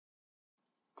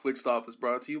ClickStop is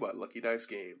brought to you by Lucky Dice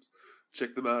Games.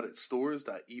 Check them out at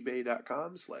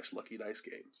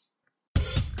stores.ebay.com/LuckyDiceGames.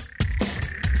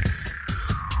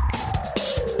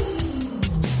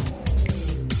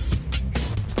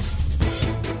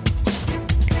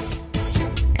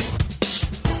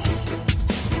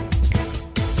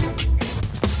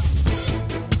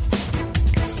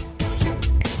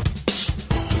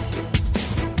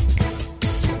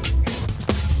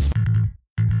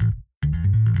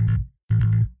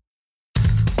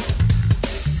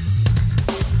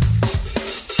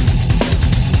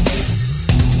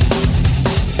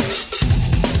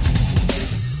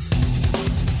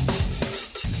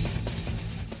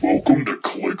 Welcome to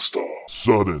ClickStop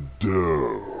Sudden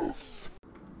Death.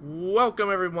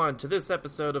 Welcome everyone to this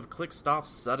episode of ClickStop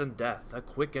Sudden Death, a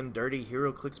quick and dirty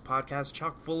HeroClix podcast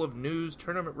chock full of news,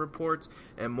 tournament reports,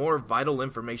 and more vital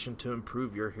information to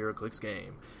improve your HeroClix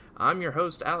game. I'm your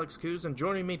host Alex Coos, and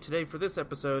joining me today for this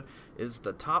episode is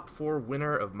the top 4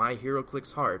 winner of my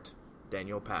HeroClix heart,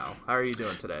 Daniel Powell. How are you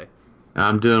doing today?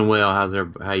 I'm doing well.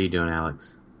 How you doing,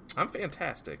 Alex? I'm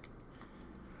fantastic.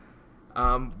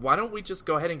 Why don't we just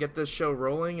go ahead and get this show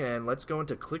rolling, and let's go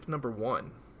into click number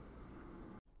 1.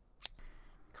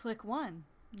 Click 1.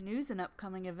 News and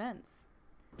upcoming events.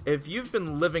 If you've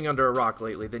been living under a rock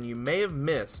lately, then you may have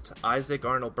missed Isaac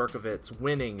Arnold Berkovitz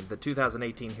winning the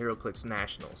 2018 HeroClix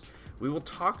Nationals. We will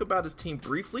talk about his team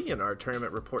briefly in our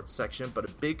tournament reports section, but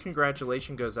a big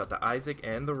congratulations goes out to Isaac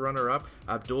and the runner-up,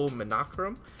 Abdul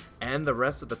Menakram, and the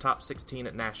rest of the top 16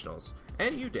 at Nationals.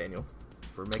 And you, Daniel,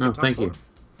 for making top 4.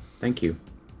 Thank you.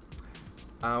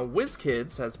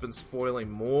 WizKids has been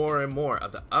spoiling more and more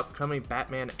of the upcoming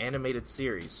Batman animated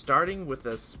series, starting with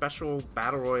a special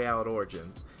Battle Royale at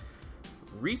Origins.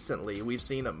 Recently, we've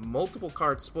seen multiple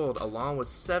cards spoiled, along with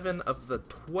 7 of the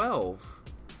 12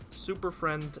 Super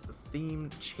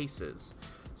Friend-themed chases.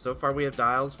 So far, we have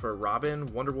dials for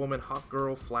Robin, Wonder Woman,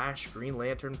 Hawkgirl, Flash, Green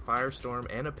Lantern, Firestorm,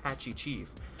 and Apache Chief.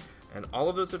 And all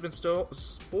of those have been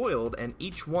spoiled, and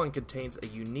each one contains a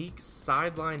unique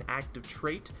sideline active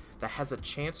trait that has a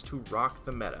chance to rock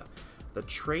the meta. The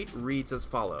trait reads as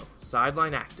follows: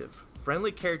 sideline active.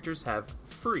 Friendly characters have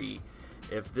free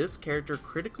if this character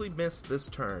critically missed this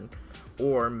turn,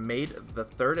 or made the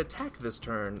third attack this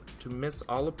turn to miss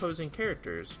all opposing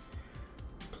characters.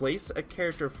 Place a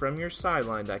character from your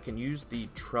sideline that can use the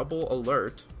Trouble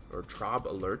Alert, or Trob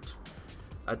Alert,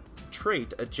 a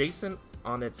trait adjacent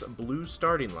on its blue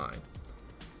starting line.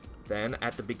 Then,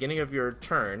 at the beginning of your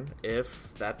turn,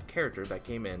 if that character that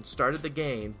came in started the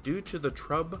game due to the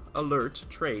Trub Alert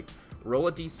trait, roll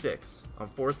a d6. On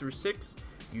 4 through 6,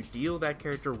 you deal that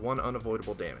character 1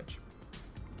 unavoidable damage.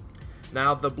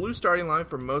 Now, the blue starting line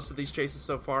for most of these chases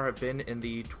so far have been in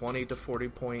the 20 to 40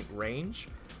 point range,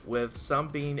 with some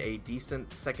being a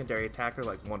decent secondary attacker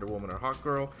like Wonder Woman or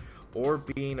Hawkgirl, or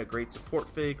being a great support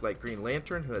fig like Green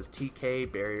Lantern, who has TK,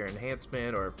 Barrier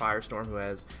Enhancement, or Firestorm, who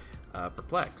has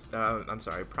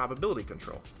Probability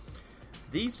Control.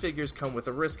 These figures come with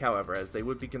a risk, however, as they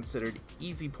would be considered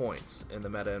easy points in the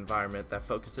meta environment that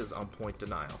focuses on point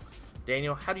denial.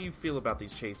 Daniel, how do you feel about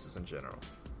these chases in general?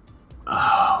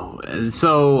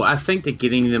 So I think that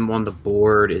getting them on the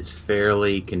board is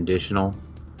fairly conditional.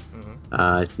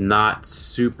 Mm-hmm. It's not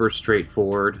super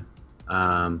straightforward.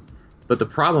 But the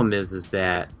problem is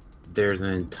that there's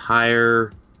an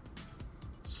entire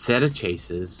set of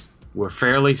chases. We're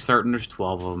fairly certain there's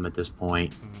 12 of them at this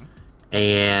point. Mm-hmm.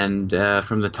 And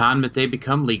from the time that they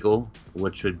become legal,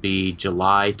 which would be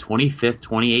July 25th,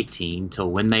 2018,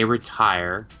 till when they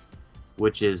retire,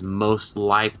 which is most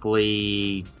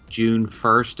likely June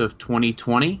 1st of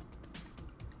 2020.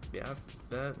 Yeah.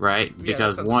 Right? Yeah,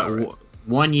 because right.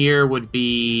 one year would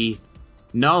be...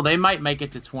 No, they might make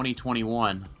it to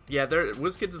 2021. Yeah,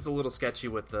 WizKids is a little sketchy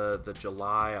with the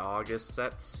July-August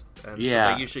sets, and so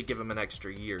they usually give them an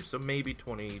extra year, so maybe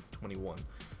 2021.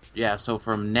 Yeah, so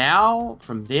from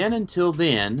then until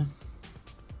then,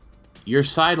 your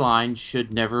sideline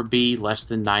should never be less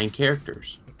than 9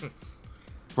 characters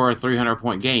for a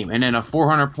 300-point game. And in a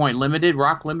 400-point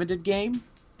rock limited game,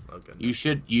 you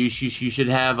should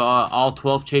have all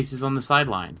 12 chases on the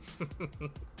sideline.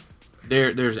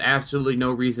 There's absolutely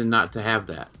no reason not to have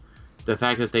that. The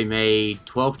fact that they made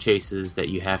 12 chases that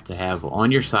you have to have on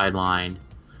your sideline,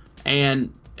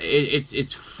 and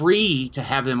it's free to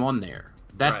have them on there.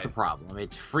 That's right. The problem.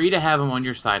 It's free to have them on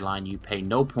your sideline. You pay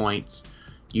no points.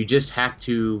 You just have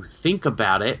to think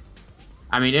about it.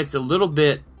 I mean, it's a little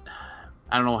bit,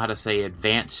 I don't know how to say,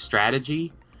 advanced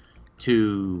strategy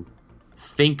to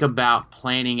think about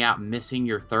planning out missing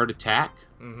your third attack.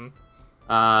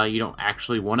 Mm-hmm. You don't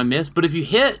actually want to miss, but if you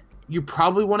hit, you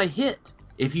probably want to hit.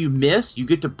 if you miss, you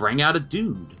get to bring out a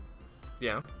dude.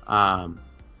 Yeah.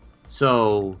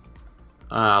 So,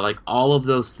 like, all of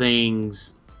those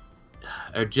things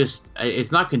are just,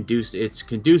 it's not conducive. It's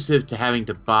conducive to having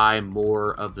to buy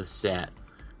more of the set,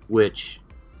 which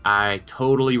I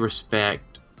totally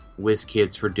respect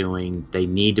WizKids for doing. They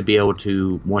need to be able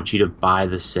to want you to buy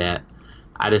the set.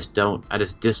 I just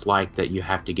dislike that you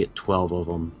have to get 12 of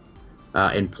them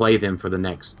and play them for the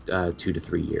next 2 to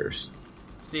 3 years.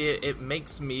 See, it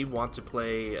makes me want to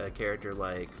play a character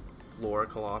like Flora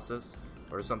Colossus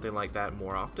or something like that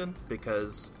more often,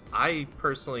 because I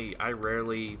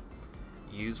rarely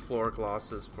use Flora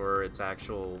Colossus for its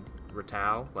actual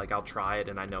Ratal. Like, I'll try it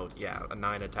and I know, a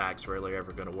 9 attack's rarely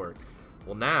ever going to work.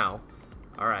 Well, now,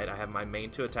 alright, I have my main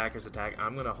 2 attackers attack.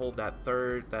 I'm going to hold that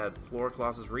Flora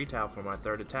Colossus Ratal for my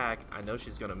 3rd attack. I know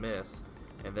she's going to miss.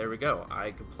 And there we go.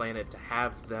 I can plan it to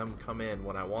have them come in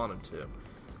when I want them to.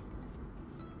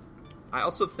 I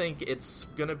also think it's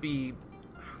going to be...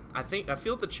 I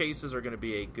feel the chases are going to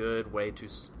be a good way to...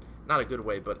 Not a good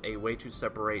way, but a way to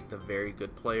separate the very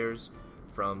good players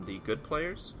from the good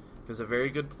players. Because a very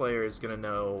good player is going to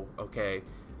know, okay,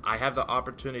 I have the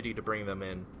opportunity to bring them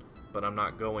in, but I'm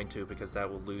not going to, because that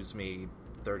will lose me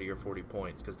 30 or 40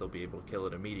 points, because they'll be able to kill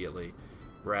it immediately.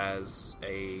 Whereas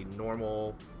a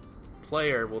normal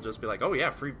player will just be like, oh yeah,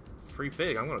 free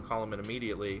fig, I'm going to call him in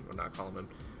immediately, or not call him in,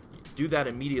 do that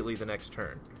immediately the next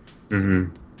turn.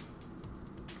 Mm-hmm.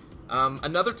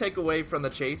 Another takeaway from the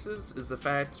chases is the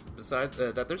fact, besides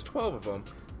that there's 12 of them.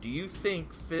 Do you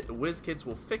think WizKids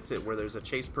will fix it where there's a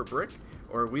chase per brick,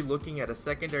 or are we looking at a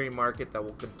secondary market that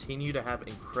will continue to have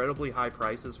incredibly high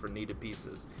prices for needed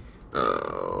pieces?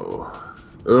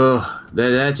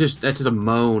 That's just a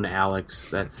moan, Alex.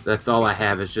 That's all I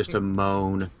have is just a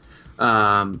moan.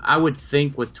 I would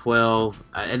think with 12,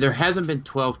 and there hasn't been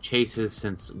 12 chases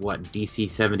since DC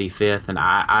 75th, and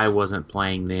I wasn't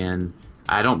playing then.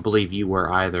 I don't believe you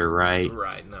were either, right?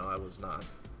 Right, no, I was not.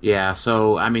 Yeah,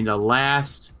 so, I mean, the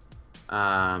last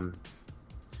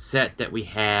set that we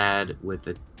had with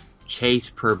the chase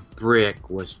per brick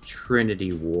was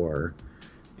Trinity War,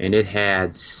 and it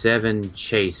had 7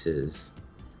 chases.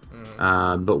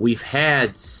 Mm-hmm. But we've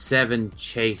had 7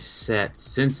 chase sets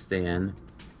since then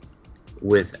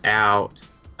without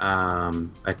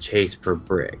a chase per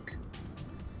brick.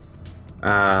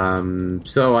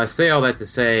 So I say all that to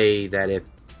say that if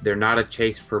they're not a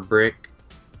chase per brick,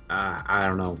 I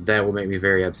don't know, that will make me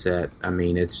very upset. I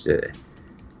mean, it's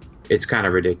kind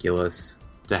of ridiculous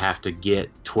to have to get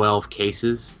 12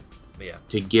 cases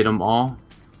to get them all.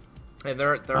 And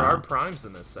there are primes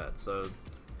in this set, so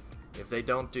if they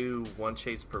don't do 1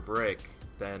 chase per brick,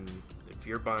 then if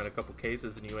you're buying a couple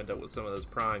cases and you end up with some of those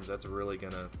primes, that's really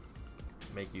going to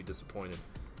make you disappointed.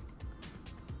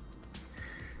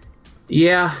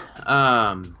 Yeah.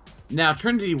 Now,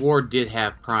 Trinity War did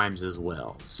have primes as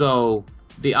well. So,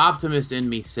 the optimist in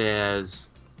me says,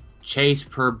 chase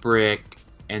per brick,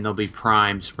 and there'll be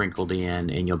primes sprinkled in,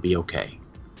 and you'll be okay.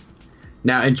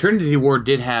 Now, and Trinity War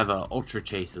did have a Ultra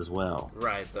Chase as well.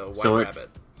 Right, the White Rabbit.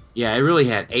 It really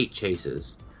had 8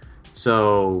 chases.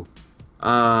 So,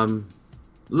 I'll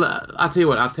tell you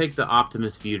what, I'll take the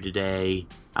optimist view today.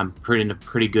 I'm in a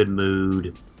pretty good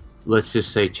mood. Let's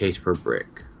just say chase per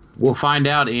brick. We'll find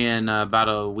out in about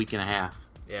a week and a half.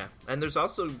 Yeah, and there's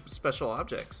also special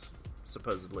objects,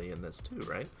 supposedly, in this too,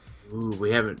 right? Ooh,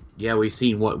 we haven't... Yeah, we've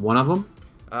seen, one of them?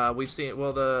 We've seen...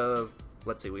 Well,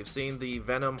 let's see, we've seen the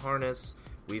Venom harness,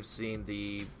 we've seen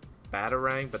the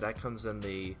Batarang, but that comes in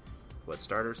the,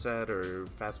 starter set, or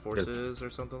Fast Forces, or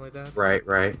something like that?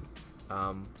 Right.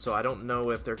 So I don't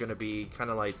know if they're going to be kind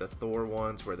of like the Thor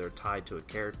ones, where they're tied to a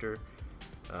character.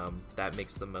 That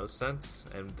makes the most sense,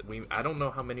 and I don't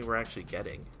know how many we're actually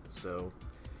getting, so...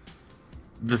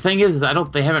 The thing is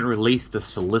they haven't released the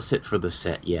solicit for the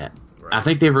set yet. Right. I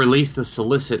think they've released the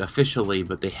solicit officially,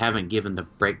 but they haven't given the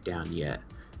breakdown yet.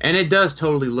 And it does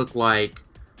totally look like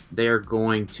they're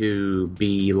going to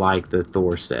be like the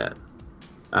Thor set.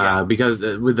 Because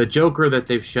with the Joker that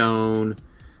they've shown,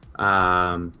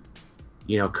 comes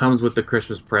with the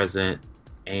Christmas present,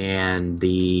 and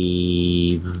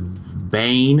the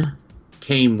Bane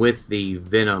came with the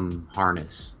Venom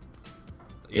harness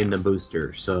in the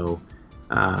booster. So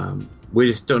we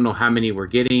just don't know how many we're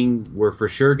getting. We're for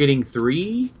sure getting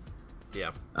 3.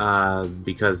 Yeah.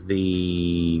 Because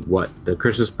the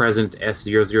Christmas present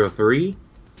S003.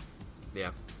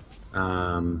 Yeah.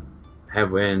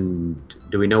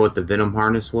 Do we know what the Venom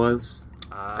harness was?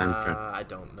 I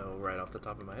don't know right off the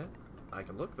top of my head. I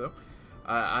can look though.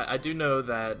 I do know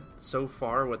that so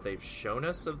far what they've shown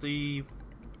us of the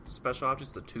special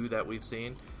objects, the 2 that we've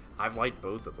seen, I've liked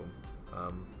both of them.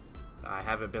 I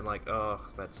haven't been like, oh,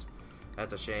 that's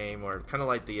a shame, or kind of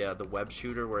like the web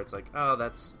shooter where it's like, oh,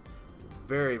 that's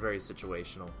very, very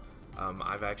situational.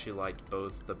 I've actually liked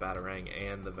both the Batarang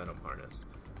and the Venom Harness.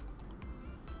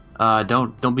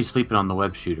 Don't be sleeping on the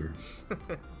web shooter.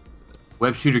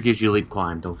 Web shooter gives you leap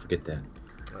climb. Don't forget that.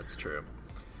 That's true.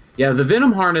 Yeah, the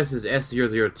Venom Harness is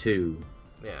S002.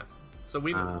 Yeah. So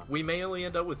we may only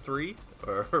end up with 3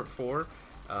 or 4.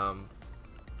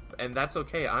 And that's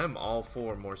okay. I'm all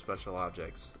for more special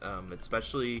objects,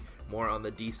 especially more on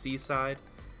the DC side,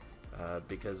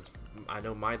 because I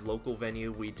know my local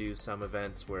venue, we do some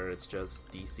events where it's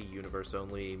just DC Universe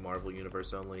only, Marvel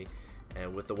Universe only,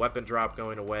 and with the weapon drop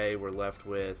going away, we're left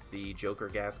with the Joker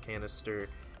gas canister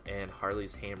and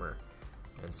Harley's hammer.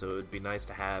 And so it would be nice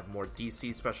to have more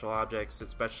DC special objects,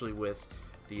 especially with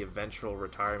the eventual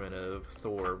retirement of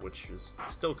Thor, which is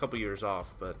still a couple years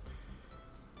off, but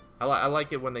I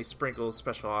like it when they sprinkle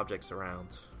special objects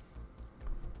around.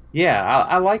 Yeah,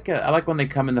 I like when they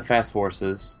come in the Fast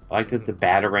Forces. I like that the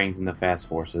Batarangs in the Fast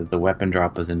Forces, the weapon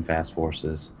drop is in Fast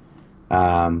Forces.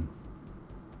 I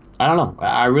don't know.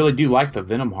 I really do like the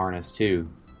Venom Harness too.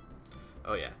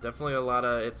 Oh yeah, definitely a lot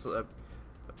of it's a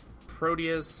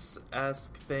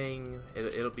Proteus-esque thing.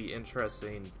 It'll be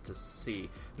interesting to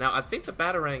see. Now I think the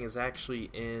Batarang is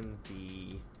actually in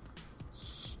the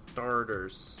starter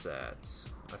set.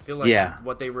 I feel like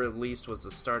what they released was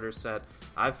the starter set.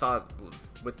 I thought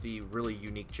with the really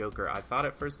unique Joker, I thought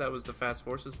at first that was the Fast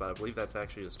Forces, but I believe that's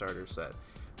actually a starter set,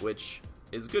 which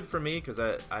is good for me because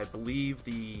I believe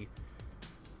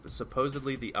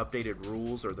supposedly the updated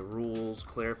rules or the rules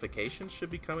clarification should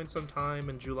be coming sometime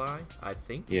in July, I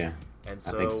think. Yeah, and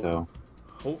so, I think so.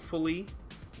 Hopefully,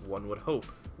 one would hope,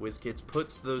 WizKids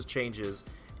puts those changes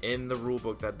in the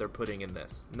rulebook that they're putting in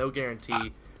this. No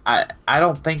guarantee. I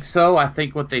don't think so. I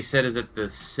think what they said is that the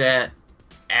set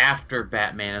after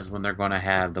Batman is when they're going to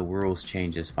have the rules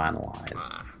changes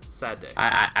finalized. Sad day.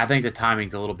 I think the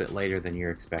timing's a little bit later than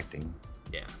you're expecting.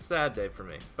 Yeah, sad day for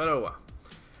me. But oh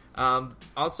well.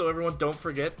 Also, everyone, don't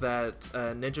forget that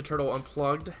Ninja Turtle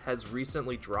Unplugged has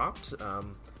recently dropped.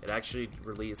 It actually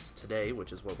released today,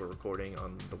 which is what we're recording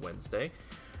on the Wednesday.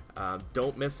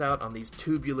 Don't miss out on these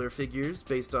tubular figures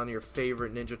based on your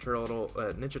favorite Ninja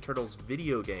Turtles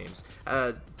video games.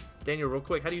 Daniel, real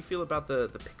quick, how do you feel about the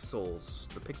pixels,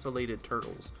 the pixelated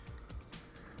turtles?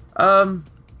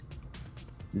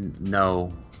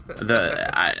 No.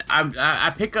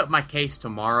 I pick up my case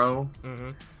tomorrow.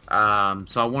 Mm-hmm.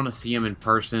 So I want to see them in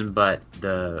person, but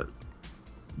the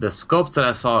sculpts that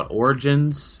I saw at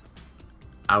Origins,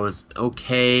 I was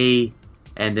okay,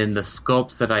 and then the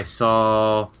sculpts that I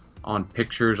saw on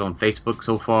pictures on Facebook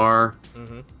so far,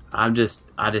 mm-hmm.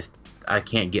 I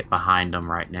can't get behind them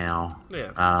right now.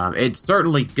 Yeah. It's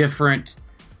certainly different.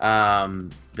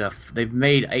 They've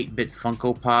made 8-bit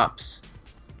Funko Pops,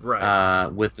 right?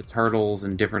 With the turtles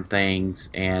and different things,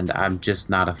 and I'm just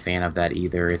not a fan of that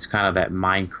either. It's kind of that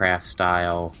Minecraft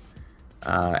style,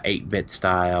 8-bit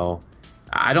style.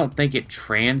 I don't think it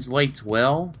translates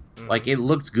well. Mm-hmm. Like, it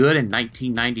looked good in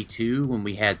 1992 when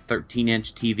we had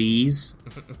 13-inch TVs.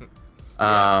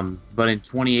 But in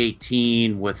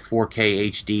 2018 with 4K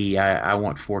HD, I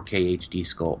want 4K HD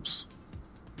sculpts.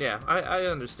 Yeah, I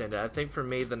understand that. I think for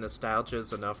me, the nostalgia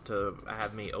is enough to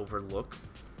have me overlook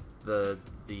the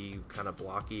kind of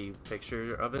blocky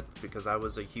picture of it, because I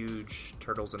was a huge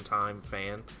Turtles in Time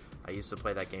fan. I used to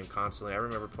play that game constantly. I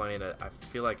remember playing it. I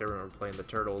feel like I remember playing the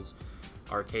Turtles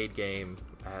arcade game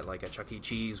at like a Chuck E.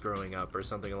 Cheese growing up or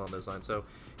something along those lines. So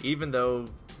even though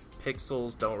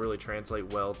pixels don't really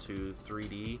translate well to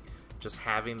 3D, just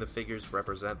having the figures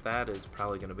represent that is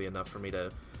probably going to be enough for me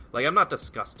to, like, I'm not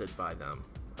disgusted by them.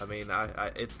 I mean,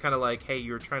 it's kind of like, hey,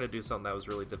 you're trying to do something that was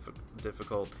really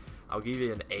difficult. I'll give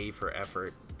you an A for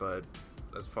effort, but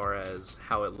as far as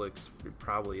how it looks,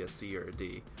 probably a C or a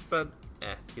D. But,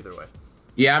 either way.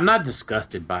 Yeah, I'm not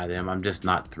disgusted by them. I'm just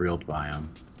not thrilled by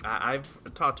them. I've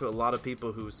talked to a lot of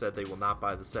people who said they will not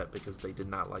buy the set because they did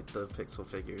not like the pixel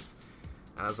figures.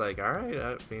 And I was like, all right,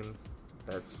 I mean,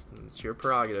 it's your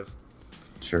prerogative.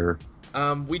 Sure.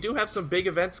 We do have some big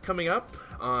events coming up.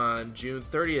 On June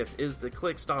 30th is the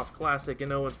Clickstuff Classic in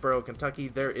Owensboro, Kentucky.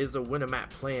 There is a Win-A-Map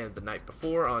planned the night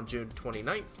before on June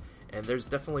 29th, and there's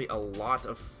definitely a lot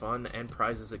of fun and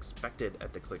prizes expected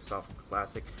at the Clickstuff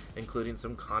Classic, including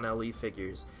some Con-LE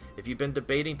figures. If you've been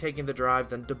debating taking the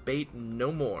drive, then debate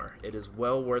no more. It is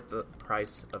well worth the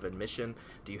price of admission.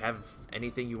 Do you have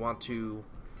anything you want to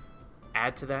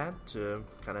add to that to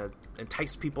kind of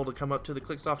entice people to come up to the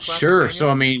Clickstuff Classic? Sure. Daniel? So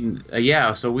I mean,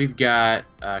 so we've got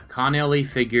Con-LE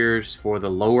figures for the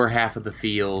lower half of the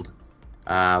field.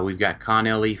 We've got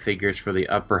Con-LE figures for the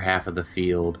upper half of the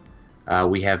field.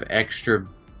 We have extra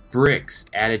bricks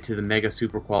added to the Mega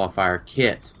Super Qualifier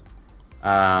kit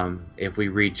if we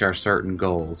reach our certain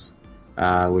goals,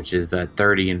 which is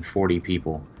 30 and 40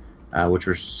 people, which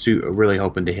we're really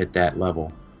hoping to hit that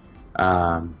level.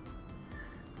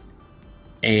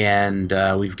 And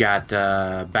we've got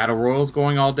Battle Royals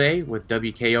going all day with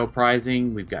WKO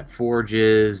prizing. We've got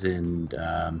Forges and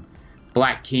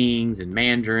Black Kings and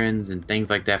Mandarins and things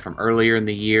like that from earlier in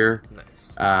the year.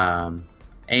 Nice.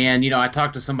 And, I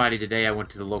talked to somebody today. I went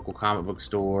to the local comic book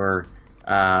store,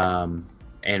 and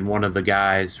one of the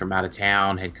guys from out of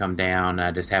town had come down.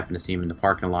 I just happened to see him in the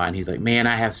parking lot, and he's like, man,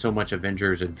 I have so much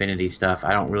Avengers Infinity stuff.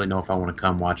 I don't really know if I want to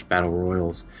come watch Battle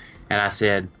Royals. And I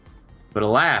said, but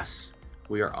alas,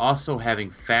 we are also having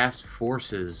Fast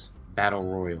Forces Battle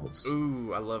Royals.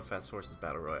 Ooh, I love Fast Forces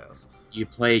Battle Royals. You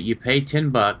pay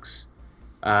 $10.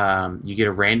 You get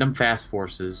a random Fast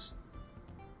Forces,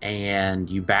 and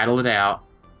you battle it out,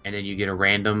 and then you get a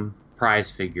random prize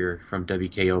figure from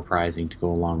WKO prizing to go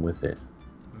along with it.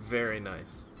 Very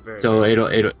nice. So very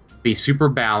it'll be super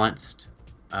balanced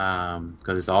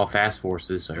because it's all Fast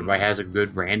Forces, so everybody has a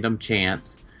good random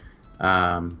chance.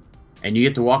 And you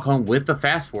get to walk home with the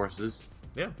Fast Forces.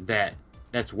 Yeah.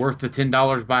 That's worth the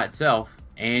 $10 by itself,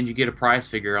 and you get a prize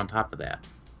figure on top of that.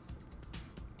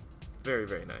 Very,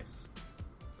 very nice.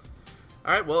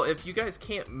 All right, well, if you guys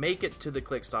can't make it to the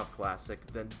Clickstop Classic,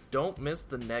 then don't miss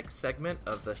the next segment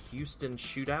of the Houston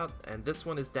Shootout, and this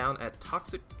one is down at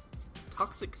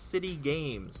Toxic City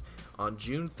Games on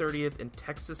June 30th in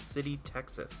Texas City,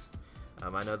 Texas.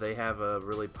 I know they have a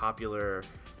really popular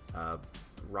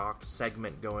rock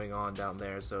segment going on down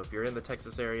there, so if you're in the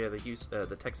Texas area,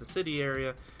 the Texas City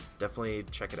area, definitely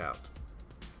check it out.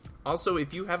 Also,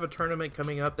 if you have a tournament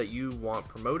coming up that you want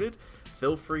promoted,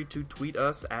 feel free to tweet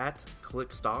us at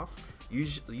Clickstoff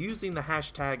using the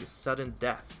hashtag Sudden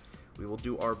Death. We will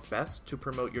do our best to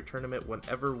promote your tournament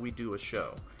whenever we do a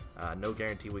show. No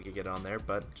guarantee we could get on there,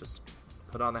 but just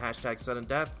put on the hashtag Sudden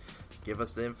Death, give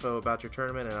us the info about your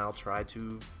tournament, and I'll try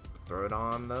to throw it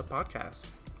on the podcast.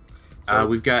 So,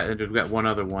 we've got one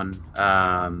other one.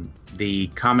 The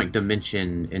Comic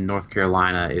Dimension in North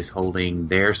Carolina is holding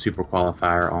their Super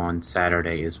Qualifier on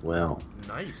Saturday as well.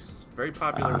 Nice. Very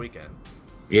popular weekend.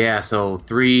 Yeah, so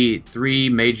three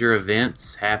major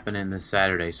events happening this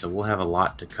Saturday, so we'll have a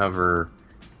lot to cover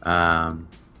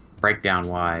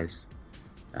breakdown-wise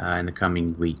in the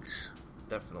coming weeks.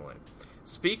 Definitely.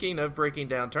 Speaking of breaking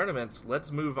down tournaments,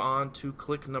 let's move on to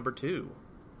click number 2.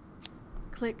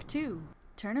 Click 2.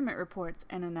 Tournament reports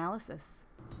and analysis.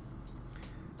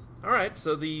 Alright,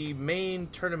 so the main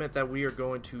tournament that we are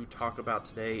going to talk about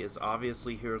today is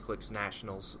obviously HeroClix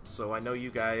Nationals. So I know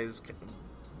you guys,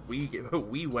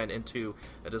 we went into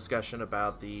a discussion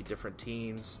about the different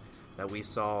teams that we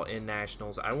saw in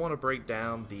Nationals. I want to break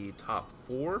down the top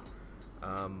 4.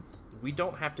 We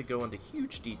don't have to go into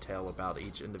huge detail about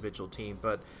each individual team,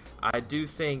 but I do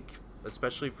think,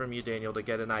 especially from you, Daniel, to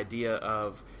get an idea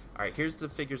of, all right, here's the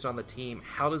figures on the team.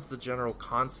 How does the general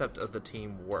concept of the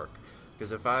team work?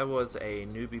 Because if I was a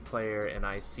newbie player and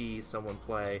I see someone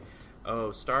play,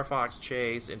 Star Fox,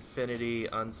 Chase, Infinity,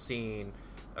 Unseen,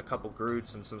 a couple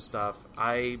Groots and some stuff,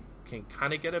 I can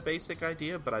kind of get a basic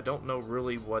idea, but I don't know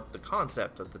really what the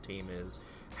concept of the team is,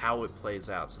 how it plays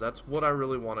out. So that's what I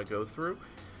really want to go through.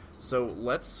 So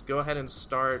let's go ahead and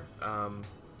start.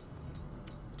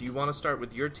 Do you want to start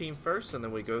with your team first, and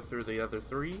then we go through the other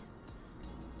 3?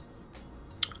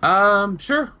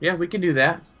 Sure. Yeah, we can do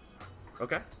that.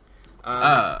 Okay.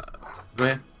 Go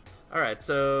ahead. Alright,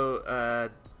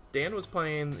 so Dan was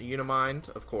playing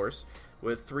Unimind, of course,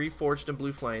 with 3 Forged and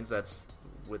Blue Flames. That's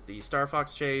with the Star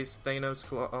Fox Chase, Thanos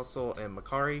Colossal, and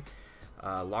Makari.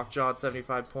 Lockjaw at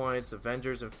 75 points,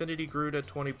 Avengers Infinity Groot at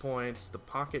 20 points, the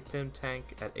Pocket Pim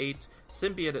Tank at 8,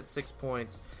 Symbiote at 6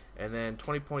 points, and then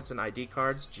 20 points in ID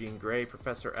cards, Jean Grey,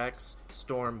 Professor X,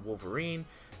 Storm, Wolverine,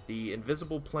 the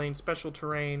Invisible Plane Special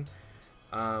Terrain.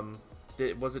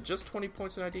 Was it just 20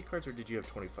 points in ID cards, or did you have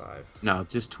 25? No,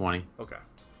 just 20. Okay.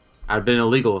 I'd have been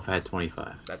illegal if I had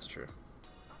 25. That's true.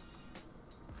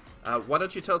 Why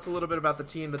don't you tell us a little bit about the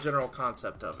team, the general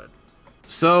concept of it?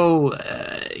 So,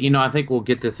 I think we'll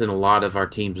get this in a lot of our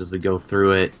teams as we go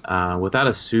through it. Without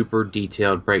a super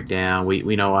detailed breakdown,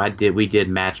 we did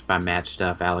match by match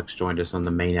stuff. Alex joined us on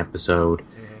the main episode,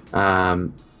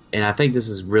 and I think this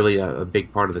is really a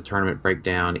big part of the tournament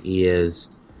breakdown is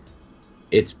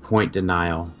its point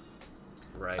denial.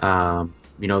 Right.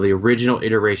 The original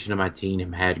iteration of my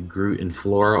team had Groot and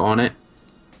Flora on it,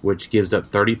 which gives up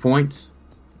 30 points.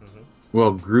 Mm-hmm.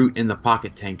 Well, Groot and the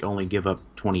Pocket Tank only give up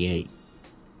 28.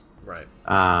 Right.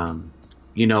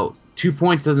 2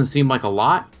 points doesn't seem like a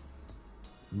lot,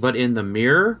 but in the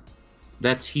mirror,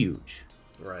 that's huge.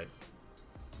 Right.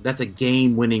 That's a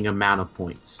game-winning amount of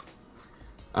points.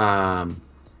 And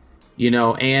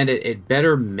it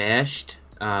better meshed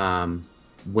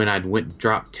when I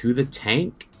dropped to the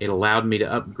tank. It allowed me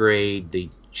to upgrade the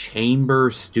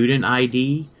chamber student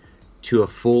ID to a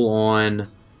full-on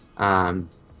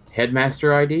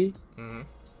headmaster ID. Mm-hmm.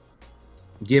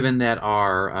 Given that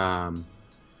our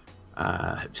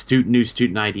new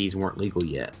student IDs weren't legal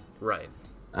yet. Right.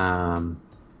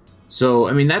 So,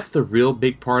 I mean, that's the real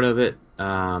big part of it.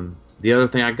 The other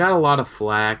thing, I got a lot of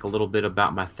flack a little bit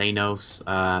about my Thanos,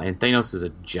 and Thanos is a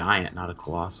giant, not a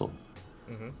colossal.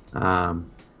 Mm-hmm.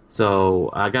 So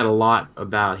I got a lot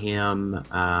about him,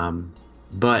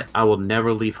 but I will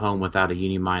never leave home without a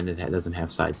Unimind that doesn't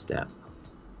have sidestep.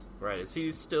 Right. Is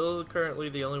he still currently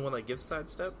the only one that gives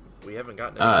sidestep? We haven't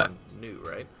gotten anyone new,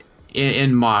 right?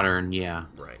 In Modern, yeah.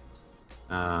 Right.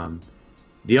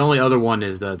 The only other one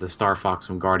is the Star Fox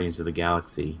from Guardians of the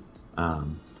Galaxy.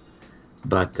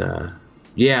 With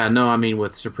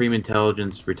Supreme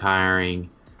Intelligence retiring,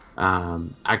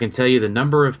 I can tell you the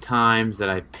number of times that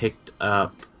I picked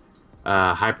up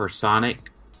Hypersonic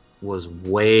was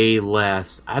way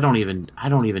less. I don't even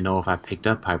know if I picked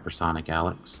up Hypersonic,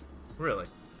 Alex. Really?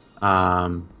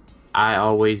 I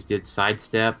always did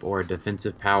sidestep or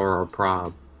defensive power or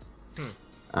prob.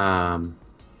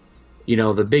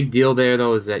 The big deal there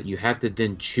though is that you have to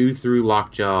then chew through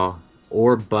Lockjaw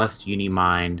or bust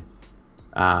Unimind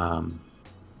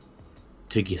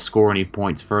to score any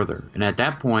points further. And at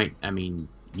that point, I mean,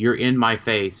 you're in my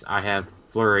face. I have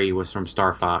Flurry was from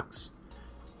Star Fox.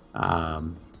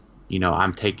 I'm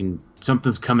taking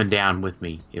something's coming down with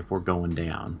me if we're going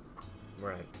down.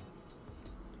 Right.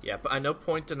 Yeah, but I know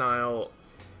point denial.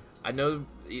 I know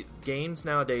games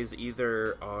nowadays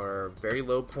either are very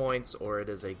low points or it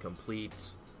is a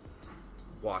complete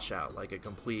washout, like a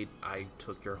complete I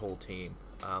took your whole team.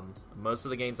 Most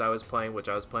of the games I was playing, which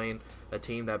I was playing a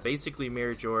team that basically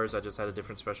mirrored yours, I just had a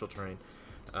different special terrain.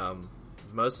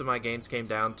 Most of my games came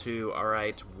down to, all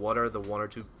right, what are the one or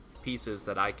two pieces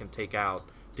that I can take out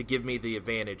to give me the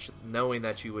advantage, knowing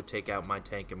that you would take out my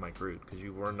tank and my Groot, because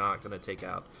you were not going to take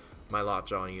out my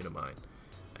Lockjaw and Unimind.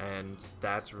 And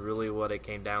that's really what it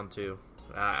came down to.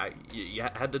 You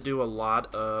had to do a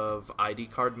lot of ID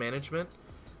card management,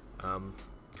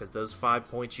 because those 5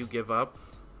 points you give up,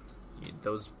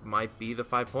 those might be the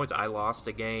 5 points. I lost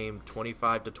a game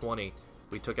 25-20.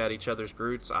 We took out each other's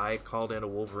Groots. I called in a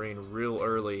Wolverine real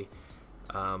early,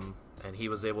 and he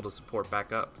was able to support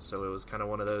back up. So it was kind of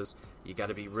one of those, you got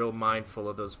to be real mindful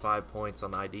of those 5 points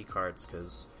on ID cards,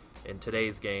 because in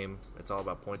today's game, it's all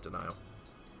about point denial.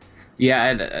 Yeah,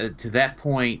 and to that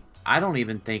point, I don't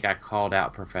even think I called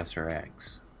out Professor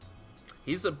X.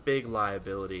 He's a big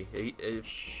liability.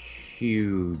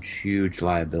 Huge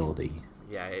liability.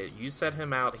 Yeah, you set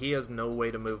him out. He has no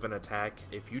way to move an attack.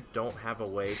 If you don't have a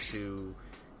way to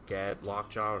get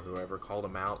Lockjaw or whoever called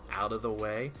him out of the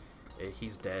way,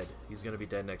 he's dead. He's going to be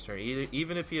dead next turn.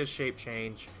 Even if he has Shape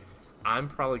Change, I'm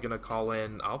probably going to call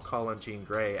in Jean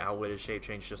Grey, outwit his Shape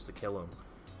Change just to kill him.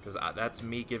 Because that's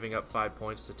me giving up 5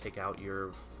 points to take out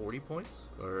your 40 points,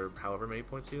 or however many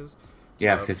points he is.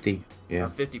 Yeah, so, 50. Yeah,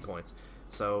 50 points.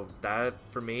 So that,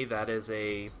 for me, that's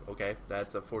a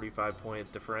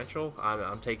 45-point differential.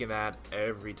 I'm taking that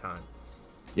every time.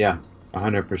 Yeah,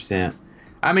 100%.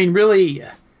 I mean, really,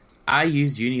 I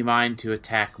use Unimind to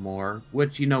attack more,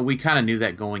 which, we kind of knew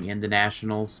that going into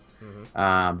Nationals.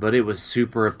 Mm-hmm. But it was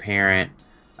super apparent.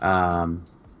 I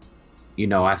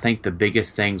think the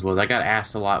biggest things was I got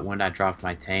asked a lot when I dropped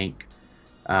my tank.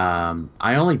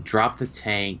 I only dropped the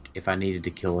tank if I needed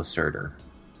to kill a Surtur.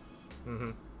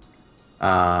 Mm-hmm.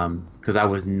 Because I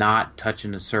was not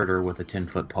touching a Surtur with a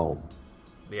 10-foot pole.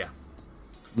 Yeah.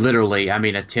 Literally, I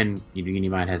mean, a 10,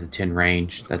 Unimind has a 10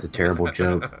 range. That's a terrible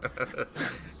joke.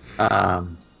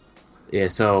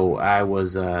 So I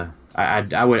was,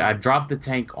 I dropped the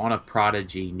tank on a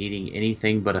Prodigy needing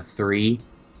anything but a 3,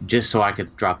 just so I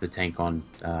could drop the tank on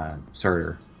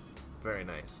Surtur. Very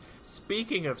nice.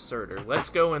 Speaking of Surtur, let's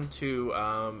go into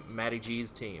Matty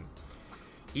G's team.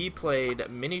 He played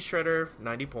Mini Shredder,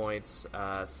 90 points,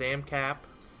 Sam Cap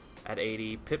at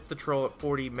 80, Pip the Troll at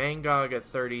 40, Mangog at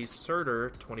 30,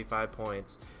 Surtur, 25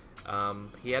 points.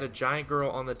 He had a Giant Girl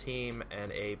on the team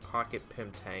and a Pocket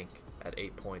Pim Tank at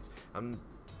 8 points.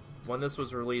 When this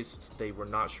was released, they were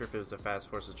not sure if it was a Fast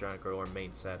Forces Giant Girl or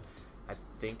main set. I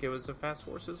think it was a Fast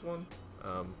Forces one.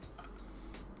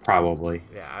 Probably.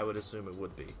 Yeah, I would assume it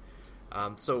would be.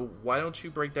 So why don't you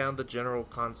break down the general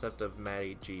concept of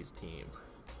Matty G's team?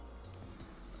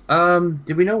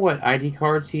 Did we know what ID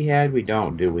cards he had? We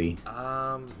don't, do we?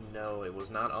 No, it was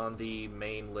not on the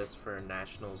main list for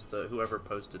nationals. Whoever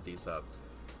posted these up.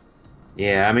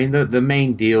 Yeah, I mean, the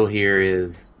main deal here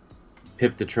is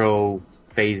Pip the Troll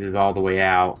phases all the way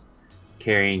out,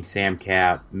 carrying Sam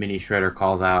Cap. Mini Shredder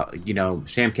calls out,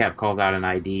 Sam Cap calls out an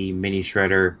ID. Mini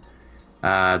Shredder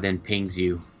then pings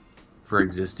you for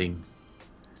existing.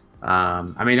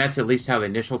 I mean, that's at least how the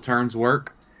initial turns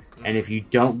work. And if you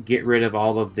don't get rid of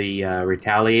all of the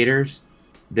retaliators,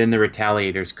 then the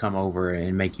retaliators come over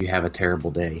and make you have a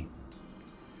terrible day.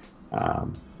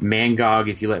 Mangog,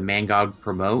 if you let Mangog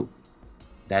promote,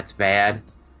 that's bad.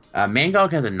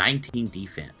 Mangog has a 19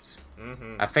 defense.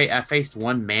 Mm-hmm. I faced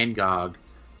one Mangog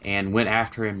and went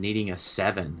after him needing a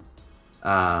 7.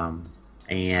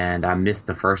 And I missed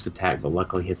the first attack, but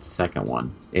luckily hit the second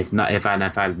one. If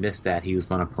I'd missed that, he was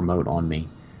going to promote on me.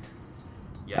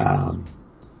 Yikes.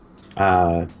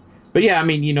 But yeah, I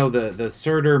mean, the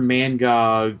Surtur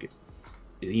Mangog,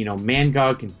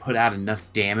 Mangog can put out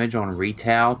enough damage on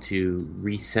Retail to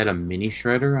reset a Mini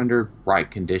Shredder under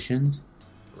right conditions.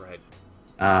 Right.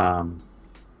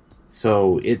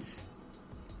 So it's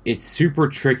super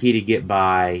tricky to get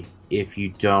by if you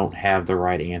don't have the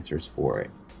right answers for it,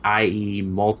 i.e.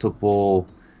 multiple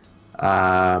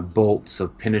bolts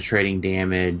of penetrating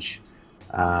damage,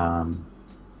 shredders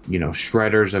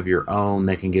of your own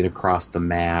that can get across the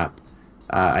map.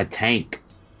 A tank,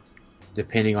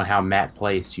 depending on how Matt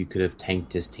placed, you could have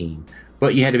tanked his team.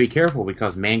 But you had to be careful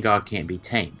because Mangog can't be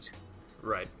tanked.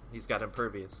 Right. He's got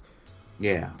impervious.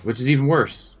 Yeah, which is even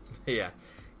worse. Yeah.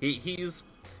 He's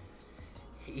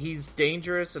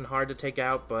dangerous and hard to take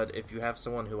out, but if you have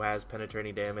someone who has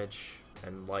penetrating damage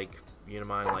and like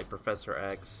Unimind, like Professor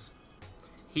X,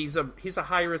 he's a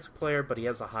high risk player, but he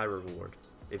has a high reward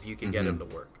if you can get him to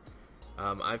work.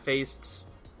 I faced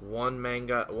one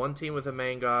team with a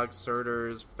Mangog,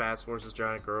 Surturs, Fast Forces,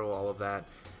 Giant Girl, all of that.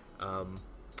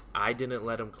 I didn't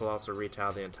let him Colossal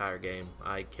Retail the entire game.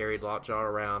 I carried Lockjaw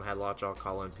around, had Lockjaw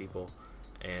call in people,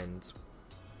 and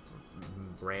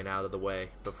ran out of the way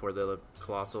before the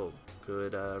Colossal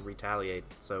could retaliate.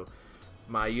 So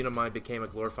my Unimind became a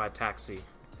glorified taxi,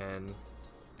 and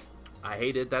I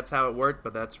hated that's how it worked,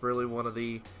 but that's really one of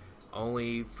the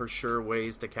only for sure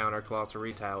ways to counter Colossal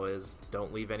Retail is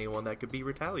don't leave anyone that could be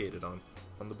retaliated on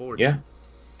the board. Yeah,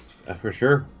 for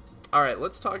sure. Alright,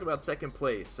 let's talk about second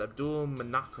place. Abdul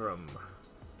Menakram.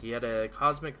 He had a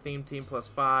Cosmic Theme Team plus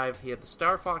 5. He had the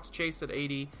Star Fox Chase at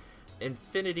 80.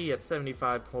 Infinity at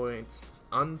 75 points.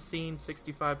 Unseen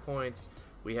 65 points.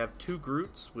 We have 2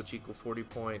 Groots, which equal 40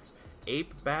 points.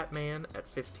 Ape Batman at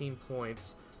 15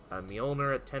 points.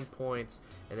 Mjolnir at 10 points.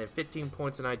 And then 15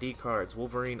 points in ID cards.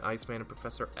 Wolverine, Iceman, and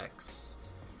Professor X.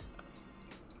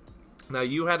 Now,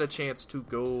 you had a chance to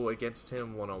go against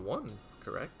him one-on-one,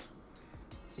 correct?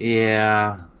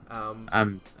 Yeah.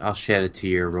 I'll shed a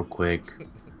tear real quick.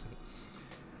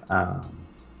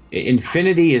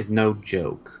 Infinity is no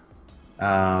joke.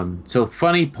 So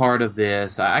funny part of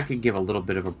this, I could give a little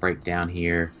bit of a breakdown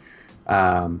here.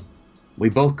 We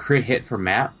both crit hit for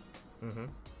Matt,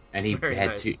 and he Very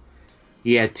had nice.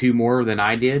 He had 2 more than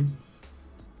I did.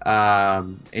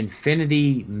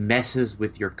 Infinity messes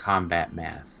with your combat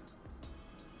math.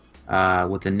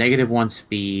 With the -1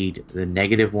 speed, the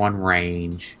 -1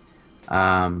 range.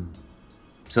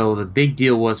 So the big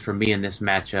deal was for me in this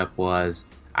matchup was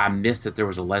I missed that there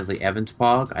was a Leslie Evans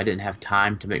Pog. I didn't have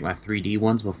time to make my 3D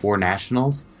ones before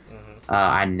Nationals.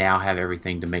 I now have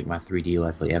everything to make my 3D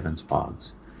Leslie Evans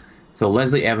Pogs. So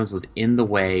Leslie Evans was in the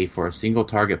way for a single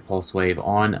target pulse wave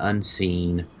on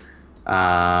Unseen.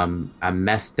 I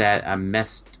messed that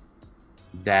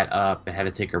up and had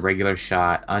to take a regular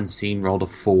shot. Unseen rolled a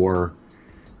 4.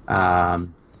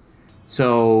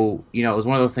 So, it was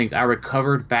one of those things. I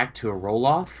recovered back to a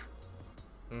roll-off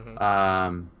in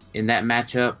that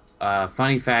matchup.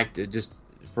 Funny fact, just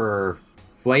for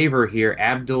flavor here,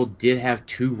 Abdul did have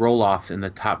 2 roll-offs in the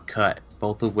top cut,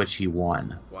 both of which he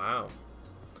won. Wow.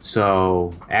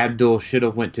 So Abdul should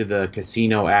have went to the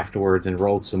casino afterwards and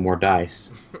rolled some more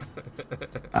dice.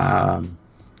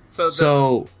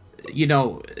 So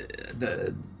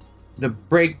the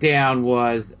breakdown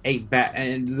was 8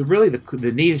 and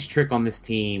the neatest trick on this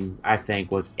team, I think,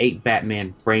 was 8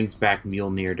 Batman brings back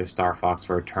Mjolnir to Star Fox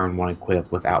for a turn 1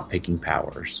 equip without picking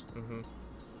powers.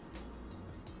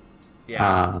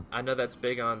 Yeah, I know that's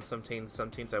big on some teams. Some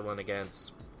teams I went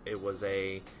against, it was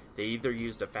they either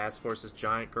used a Fast Forces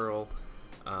Giant Girl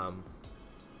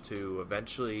to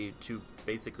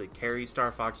basically carry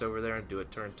Star Fox over there and do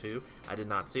it turn 2. I did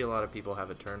not see a lot of people have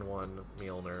a turn 1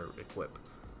 Mjolnir equip.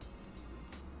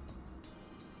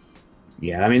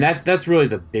 Yeah, I mean that's really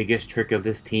the biggest trick of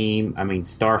this team. I mean,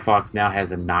 Star Fox now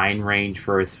has a 9 range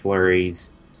for his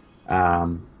flurries.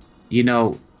 Um, you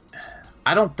know,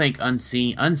 I don't think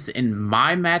Unseen in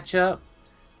my matchup,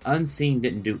 Unseen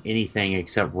didn't do anything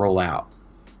except roll out.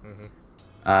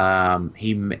 I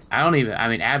mean,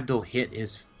 Abdul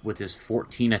hit with his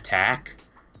 14 attack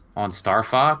on Star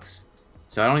Fox,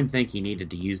 so I don't even think he needed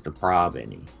to use the prob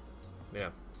any. Yeah.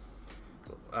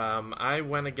 I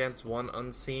went against one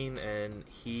Unseen, and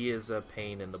he is a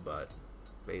pain in the butt,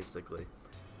 basically.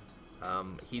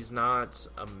 He's not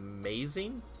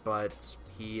amazing, but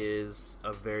he is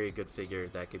a very good figure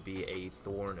that could be a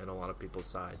thorn in a lot of people's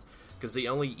sides. Because the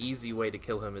only easy way to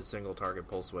kill him is single target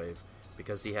pulse wave,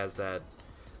 because he has that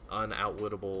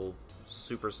unoutwittable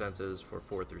super senses for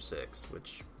 4 through 6,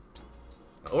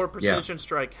 or precision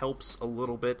strike helps a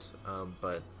little bit,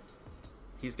 but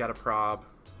he's got a prob,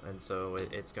 and so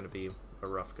it's going to be a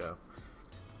rough go.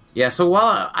 Yeah, so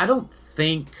while I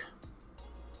think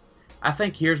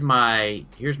here's my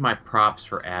props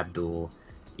for Abdul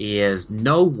is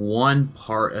no one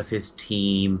part of his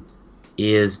team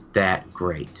is that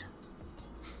great.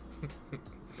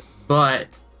 But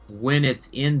when it's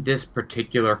in this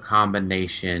particular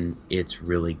combination, it's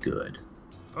really good.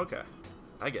 Okay,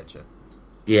 I get you.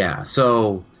 Yeah,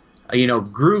 so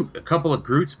Groot, a couple of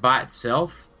Groots by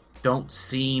itself don't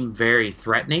seem very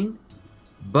threatening,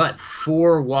 but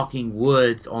 4 Walking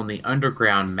Woods on the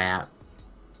underground map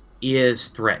is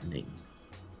threatening.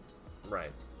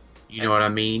 Right. You know what I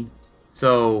mean?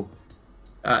 So,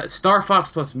 Star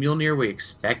Fox plus Mjolnir we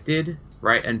expected,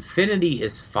 right? Infinity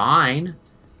is fine,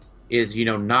 is,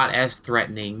 not as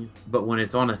threatening, but when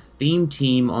it's on a theme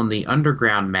team on the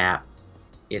underground map,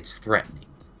 it's threatening.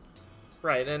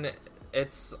 Right, and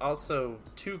it's also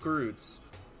 2 Groots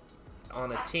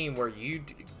on a team where you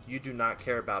do not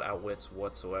care about outwits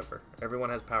whatsoever. Everyone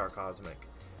has power cosmic.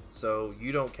 So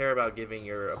you don't care about giving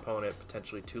your opponent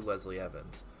potentially 2 Leslie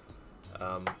Evans.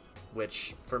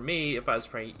 Which, for me, if I was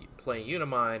playing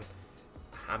Unimind,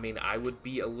 I mean, I would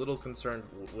be a little concerned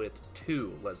with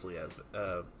 2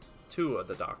 2 of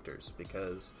the Doctors,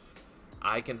 because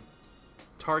I can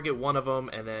target one of them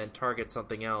and then target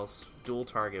something else, dual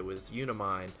target with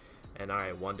Unimind, and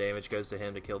alright, 1 damage goes to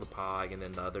him to kill the Pog, and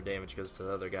then the other damage goes to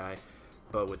the other guy.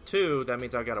 But with 2, that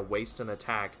means I've got to waste an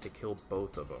attack to kill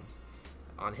both of them.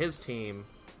 On his team,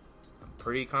 I'm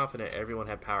pretty confident everyone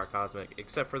had power cosmic,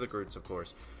 except for the Groots, of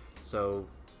course. So,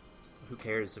 who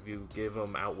cares if you give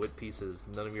them outwit pieces?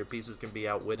 None of your pieces can be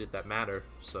outwitted that matter,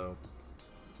 so...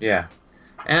 Yeah.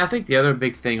 And I think the other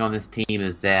big thing on this team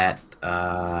is that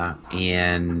on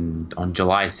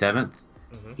July 7th,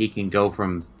 he can go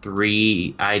from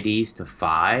 3 IDs to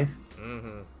 5.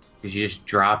 Because you just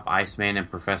drop Iceman and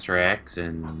Professor X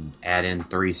and add in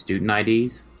 3 student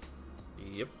IDs.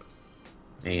 Yep.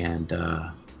 And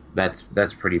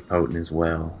that's pretty potent as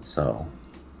well, so...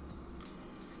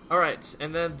 Alright,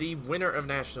 and then the winner of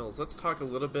Nationals. Let's talk a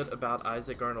little bit about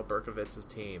Isaac Arnold Berkovitz's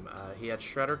team. He had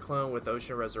Shredder Clone with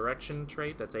Ocean Resurrection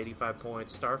trait, that's 85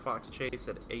 points. Star Fox Chase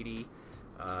at 80.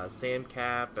 Sam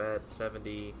Cap at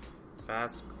 70.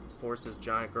 Fast Forces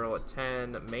Giant Girl at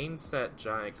 10. Main Set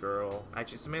Giant Girl.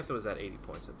 Actually, Samantha was at 80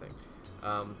 points, I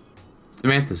think.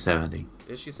 Samantha's 70.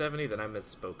 Is she 70? Then I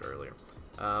misspoke earlier.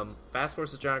 Fast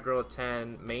Forces Giant Girl at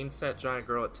 10. Main Set Giant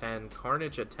Girl at 10.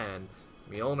 Carnage at 10.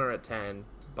 Mjolnir at 10.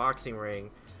 Boxing Ring,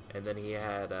 and then he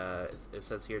had, it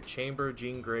says here, Chamber,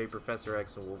 Jean Grey, Professor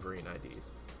X, and Wolverine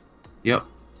IDs. Yep.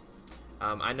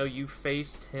 I know you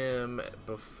faced him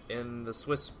in the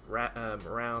Swiss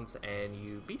rounds, and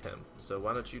you beat him. So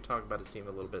why don't you talk about his team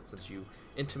a little bit, since you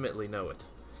intimately know it.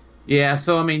 Yeah,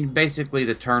 so, I mean, basically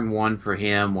the turn 1 for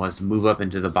him was move up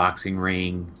into the boxing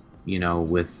ring,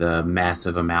 with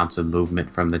massive amounts of movement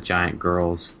from the giant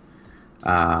girls.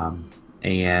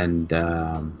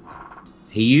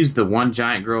 He used the 1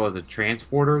 giant girl as a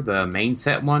transporter, the main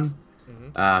set one.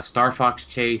 Star Fox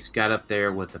Chase got up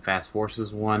there with the Fast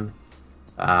Forces one.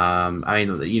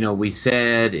 We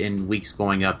said in weeks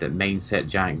going up that main set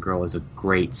giant girl is a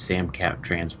great Samcap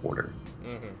transporter.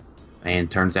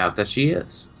 And turns out that she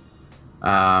is.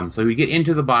 So we get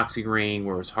into the boxing ring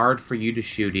where it's hard for you to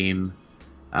shoot him.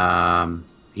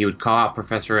 He would call out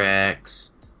Professor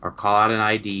X or call out an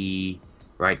ID,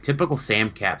 right? Typical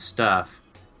Samcap stuff.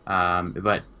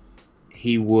 But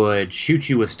he would shoot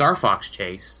you with Star Fox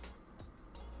Chase.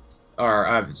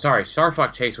 Star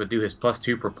Fox Chase would do his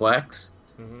 +2 perplex.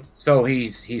 So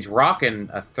he's rocking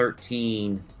a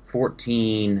 13,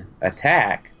 14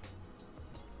 attack.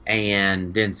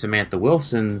 And then Samantha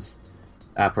Wilson's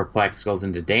perplex goes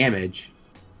into damage.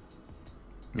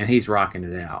 And he's rocking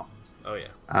it out. Oh, yeah.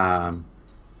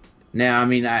 Now, I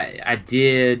mean, I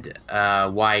did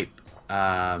wipe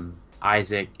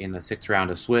Isaac in the 6th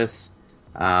round of Swiss,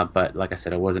 but like I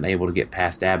said, I wasn't able to get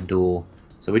past Abdul,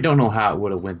 so we don't know how it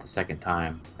would have went the second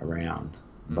time around.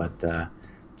 But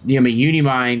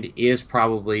Unimind is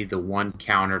probably the one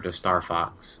counter to Star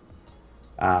Fox,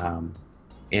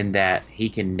 in that he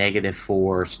can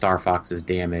 -4 Star Fox's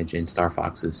damage and Star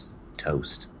Fox's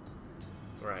toast.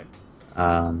 Right.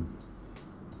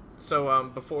 So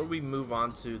before we move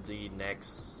on to the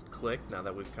next click, now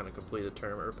that we've kind of completed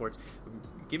tournament reports,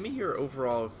 give me your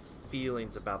overall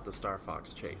feelings about the Star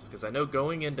Fox chase. Because I know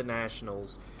going into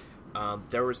Nationals,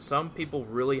 there were some people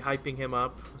really hyping him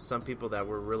up, some people that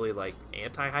were really like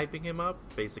anti-hyping him up,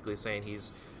 basically saying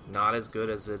he's not as good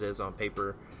as it is on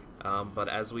paper. But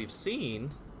as we've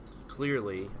seen,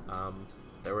 clearly,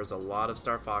 there was a lot of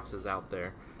Star Foxes out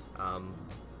there.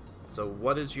 So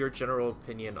what is your general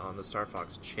opinion on the Star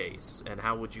Fox chase, and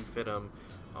how would you fit him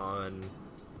on...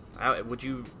 would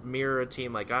you mirror a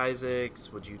team like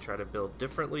Isaac's? Would you try to build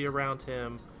differently around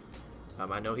him?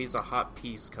 I know he's a hot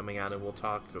piece coming out, and we'll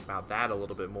talk about that a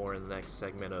little bit more in the next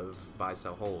segment of Buy,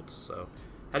 Sell, Hold. So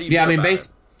how do you feel about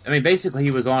it? I mean, basically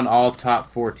he was on all top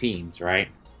 4 teams, right?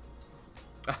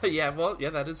 Yeah,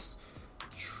 that is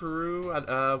true.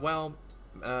 I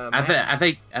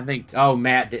think. Oh,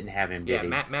 Matt didn't have him, did he?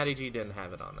 Yeah, Matty G didn't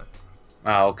have it on there.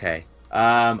 Oh, okay.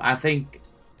 I think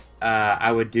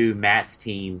I would do Matt's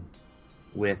team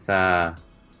with Star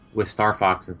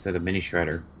Fox instead of Mini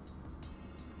Shredder.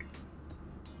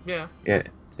 Yeah.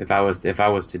 If I was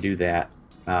to do that,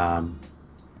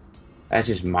 that's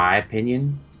just my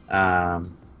opinion. The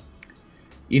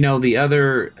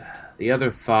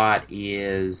other thought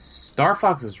is Star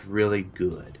Fox is really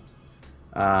good.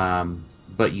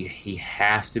 But he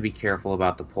has to be careful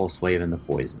about the Pulse Wave and the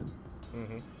Poison.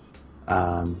 Mm-hmm.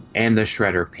 And the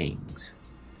Shredder pings.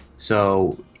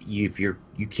 So you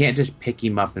can't just pick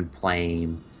him up and play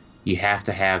him. You have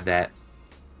to have that.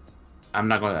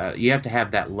 You have to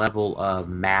have that level of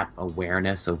map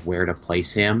awareness of where to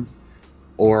place him,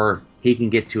 or he can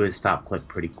get to his stop click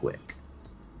pretty quick.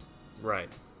 Right.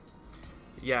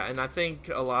 Yeah, and I think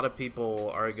a lot of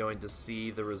people are going to see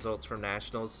the results from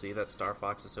Nationals, see that Star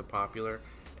Fox is so popular,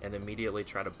 and immediately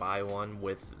try to buy one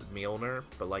with Mjolnir.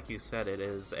 But like you said,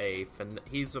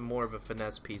 he's more of a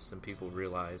finesse piece than people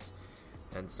realize.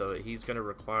 And so he's going to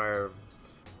require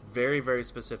very, very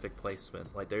specific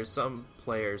placement. Like, there's some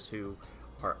players who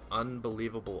are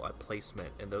unbelievable at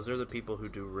placement, and those are the people who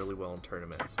do really well in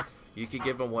tournaments. You could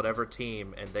give them whatever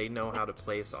team, and they know how to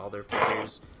place all their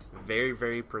figures very,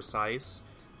 very precise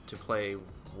to play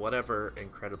whatever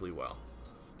incredibly well.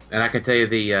 And I can tell you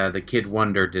the Kid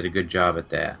Wonder did a good job at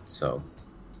that. So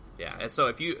yeah, and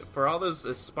so for all those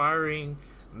aspiring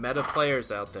meta players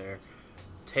out there,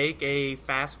 take a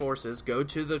Fast Forces, go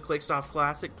to the Clickstuff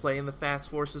Classic, play in the Fast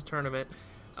Forces tournament.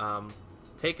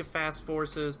 Take a Fast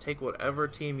Forces, take whatever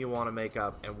team you want to make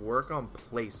up, and work on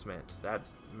placement. That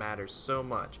matters so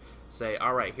much. Say,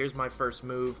 all right, here's my first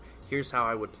move. Here's how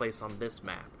I would place on this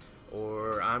map.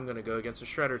 Or I'm going to go against a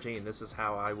Shredder team. This is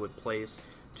how I would place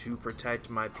to protect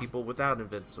my people without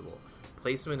Invincible.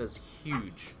 Placement is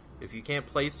huge. If you can't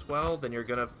place well, then you're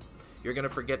gonna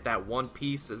forget that one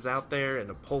piece is out there, and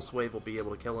a Pulse Wave will be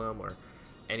able to kill him or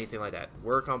anything like that.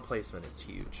 Work on placement. It's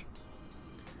huge.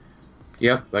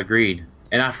 Yep, agreed.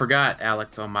 And I forgot,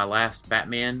 Alex, on my last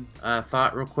Batman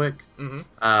thought real quick.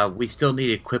 Mm-hmm. We still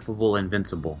need equipable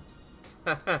Invincible.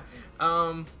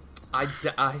 I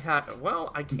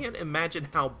can't imagine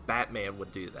how Batman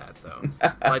would do that, though.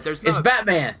 Like, there's not... It's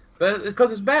Batman!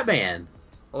 Because it's Batman!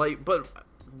 Like, but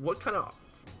what kind of...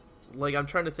 Like, I'm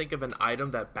trying to think of an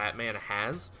item that Batman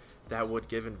has that would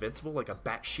give Invincible, like a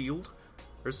Bat Shield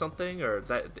or something, or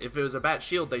that if it was a Bat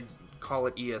Shield, they'd call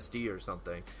it ESD or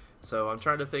something. So I'm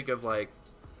trying to think of, like,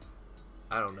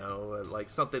 I don't know, like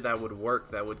something that would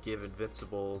work that would give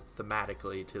Invincible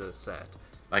thematically to the set.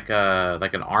 Like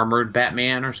an armored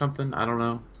Batman or something? I don't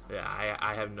know. Yeah,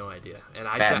 I have no idea, and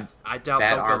I doubt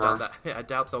they'll go down that. I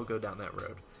doubt they'll go down that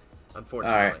road.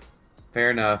 Unfortunately. All right,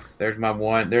 fair enough. There's my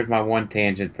one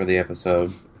tangent for the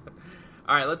episode.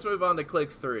 All right, let's move on to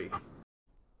Click 3.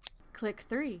 Click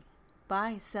 3.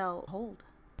 Buy, sell, hold.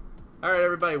 All right,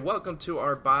 everybody, welcome to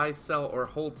our Buy, Sell, or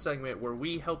Hold segment where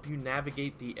we help you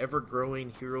navigate the ever-growing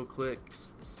HeroClix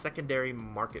secondary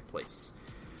marketplace.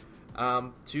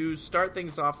 To start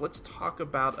things off, let's talk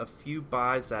about a few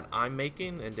buys that I'm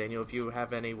making, and Daniel, if you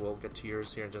have any, we'll get to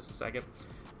yours here in just a second.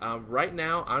 Right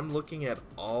now, I'm looking at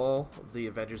all the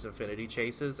Avengers Infinity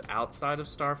chases outside of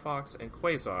Star Fox and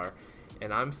Quasar,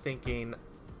 and I'm thinking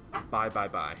buy.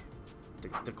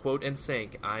 To quote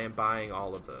NSYNC, I am buying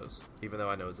all of those, even though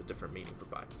I know it's a different meaning for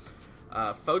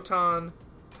buy. Photon,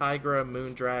 Tigra,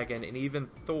 Moondragon, and even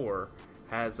Thor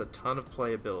has a ton of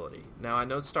playability. Now, I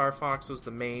know Star Fox was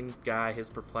the main guy. His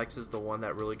Perplex is the one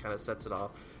that really kind of sets it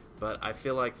off. But I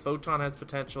feel like Photon has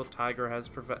potential, Tigra has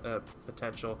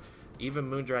potential, even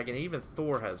Moondragon, even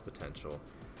Thor has potential.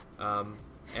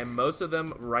 And most of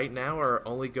them right now are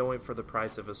only going for the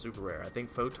price of a super rare. I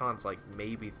think Photon's like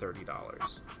maybe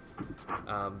 $30.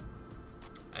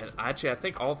 And actually, I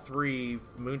think all three,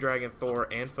 Moondragon, Thor,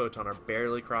 and Photon, are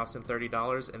barely crossing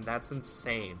 $30, and that's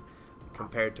insane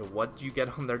compared to what you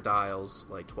get on their dials,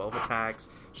 like 12 attacks.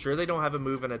 Sure, they don't have a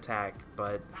move and attack,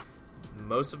 but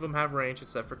most of them have range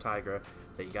except for Tigra.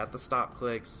 They got the stop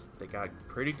clicks, they got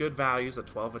pretty good values at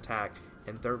 12 attack,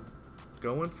 and they're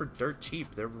going for dirt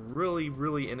cheap. They're really,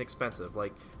 really inexpensive.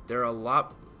 Like, they're a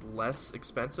lot less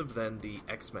expensive than the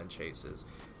X-Men chases.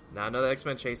 Now, I know the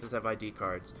X-Men chases have ID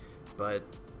cards, but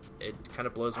it kind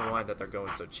of blows my mind that they're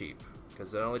going so cheap,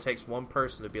 because it only takes one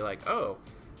person to be like, oh,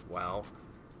 well,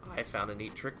 I found a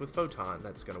neat trick with Photon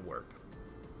that's going to work.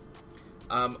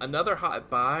 Another hot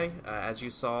buy, as you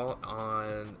saw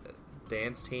on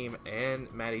Dan's team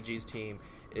and Matty G's team,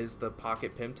 is the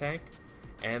Pocket Pim Tank,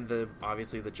 and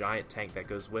obviously the giant tank that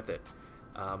goes with it.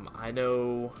 I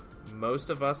know most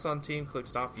of us on Team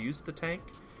Clickstop use the tank,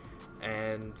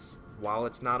 and while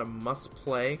it's not a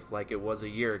must-play like it was a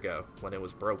year ago when it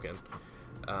was broken,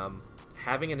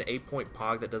 having an 8-point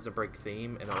Pog that doesn't break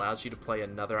theme and allows you to play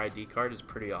another ID card is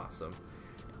pretty awesome.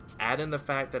 Add in the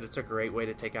fact that it's a great way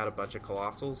to take out a bunch of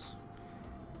Colossals,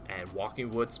 and Walking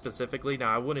Wood specifically.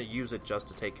 Now, I wouldn't use it just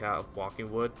to take out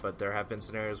Walking Wood, but there have been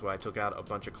scenarios where I took out a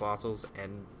bunch of Colossals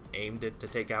and aimed it to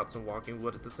take out some Walking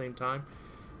Wood at the same time.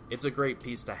 It's a great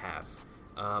piece to have.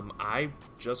 I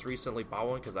just recently bought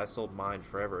one because I sold mine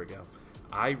forever ago.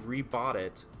 I rebought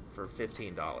it for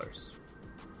 $15.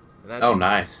 And oh,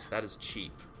 nice. That is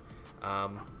cheap.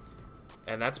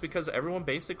 And that's because everyone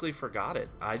basically forgot it.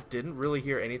 I didn't really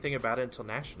hear anything about it until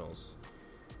Nationals.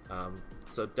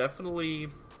 So definitely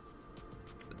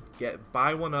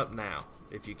buy one up now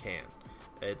if you can.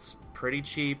 It's pretty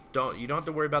cheap. You don't have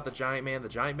to worry about the Giant Man. The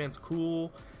Giant Man's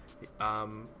cool.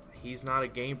 He's not a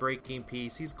game-breaking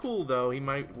piece. He's cool, though. He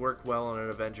might work well on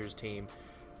an Avengers team.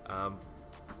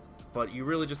 But you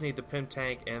really just need the Pim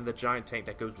Tank and the Giant Tank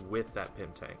that goes with that Pim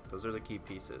Tank. Those are the key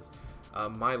pieces.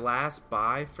 My last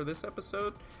buy for this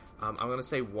episode, I'm going to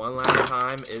say one last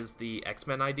time, is the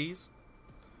X-Men IDs.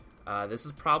 This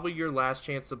is probably your last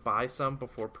chance to buy some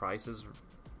before prices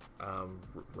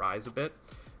rise a bit.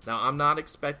 Now, I'm not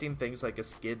expecting things like a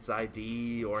Skids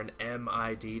ID or an M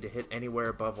ID to hit anywhere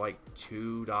above like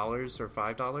 $2 or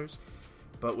 $5.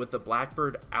 But with the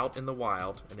Blackbird out in the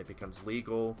wild, and it becomes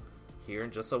legal here in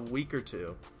just a week or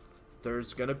two,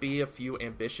 there's going to be a few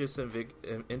ambitious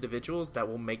individuals that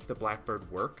will make the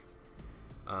Blackbird work.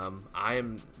 I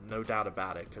am no doubt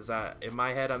about it, because in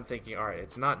my head I'm thinking, alright,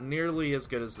 it's not nearly as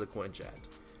good as the Quinjet,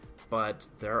 but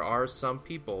there are some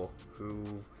people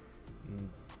who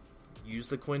use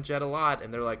the Quinjet a lot,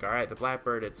 and they're like, alright, the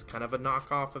Blackbird, it's kind of a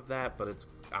knockoff of that, but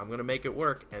I'm going to make it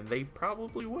work, and they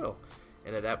probably will.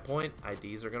 And at that point,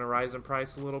 IDs are going to rise in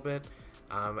price a little bit.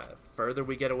 Further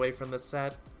we get away from the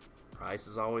set,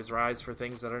 prices always rise for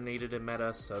things that are needed in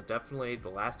meta, so definitely, the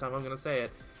last time I'm going to say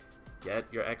it, get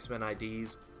your X-Men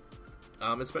IDs.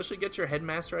 Especially get your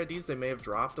Headmaster IDs. They may have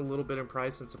dropped a little bit in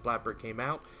price since the Blackbird came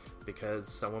out, because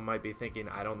someone might be thinking,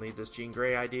 I don't need this Jean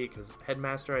Grey ID because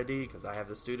Headmaster ID, because I have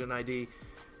the Student ID.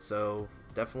 So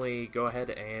definitely go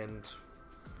ahead and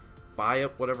buy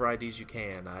up whatever IDs you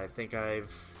can. I think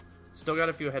I've still got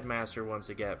a few Headmaster ones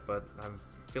to get, but I'm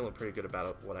feeling pretty good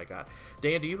about what I got.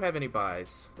 Dan, do you have any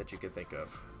buys that you could think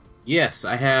of? Yes,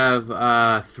 I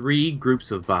have 3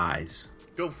 groups of buys.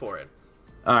 Go for it.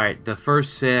 Alright, the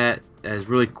first set is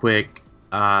really quick.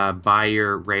 Buy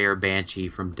your rare Banshee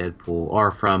from Deadpool,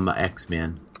 or from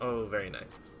X-Men. Oh, very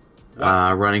nice.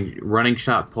 Running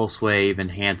Shot Pulse Wave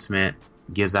Enhancement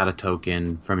gives out a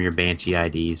token from your Banshee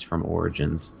IDs from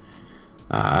Origins.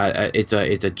 It's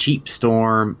a cheap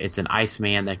storm. It's an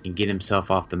Iceman that can get himself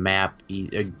off the map.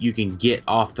 You can get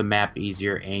off the map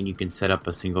easier, and you can set up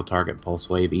a single target Pulse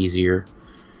Wave easier.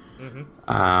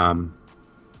 Mm-hmm.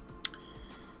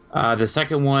 The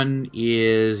second one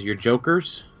is your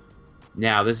Jokers.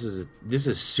 Now, this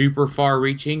is super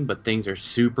far-reaching, but things are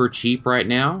super cheap right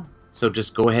now. So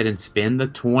just go ahead and spend the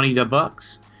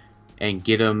 $20 and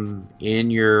get them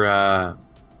in your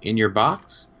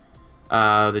box.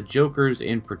 The Jokers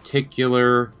in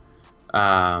particular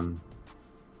are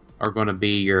going to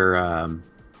be your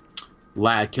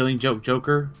Killing Joke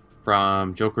Joker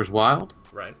from Joker's Wild.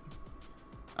 Right.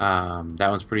 That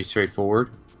one's pretty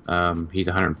straightforward. He's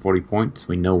 140 points.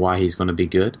 We know why he's going to be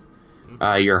good.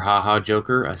 Your haha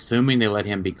Joker, assuming they let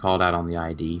him be called out on the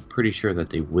ID. Pretty sure that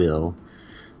they will.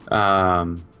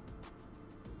 And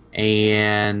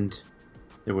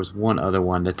there was one other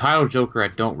one. The title Joker I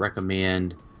don't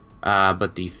recommend,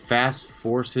 but the Fast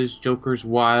Forces Joker's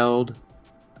Wild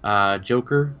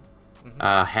Joker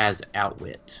has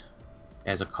Outwit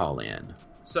as a call-in.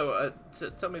 So,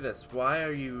 tell me this. Why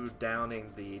are you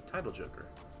downing the title Joker?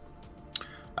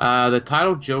 The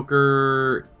title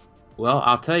Joker, well,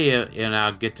 I'll tell you, and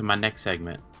I'll get to my next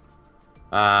segment.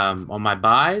 On my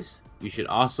buys, you should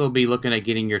also be looking at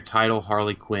getting your title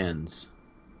Harley Quinns.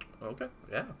 Okay,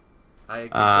 yeah. I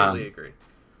completely agree.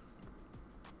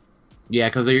 Yeah,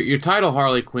 because your title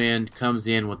Harley Quinn comes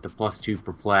in with the +2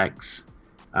 perplex,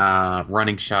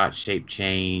 running shot, shape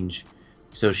change.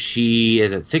 So she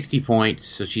is at 60 points,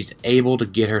 so she's able to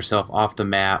get herself off the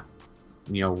map,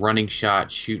 running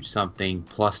shot, shoot something,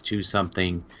 +2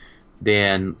 something,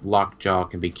 then Lockjaw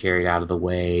can be carried out of the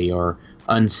way, or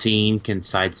Unseen can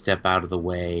sidestep out of the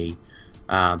way,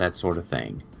 that sort of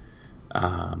thing,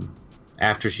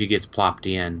 after she gets plopped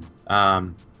in.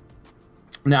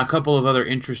 Now, a couple of other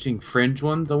interesting fringe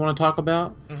ones I want to talk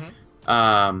about.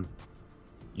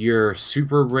 Your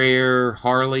super rare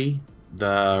Harley,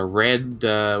 the red,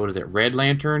 Red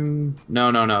Lantern?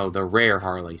 No, the rare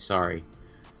Harley, sorry.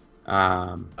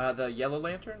 The Yellow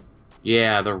Lantern?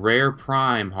 Yeah, the rare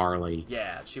Prime Harley.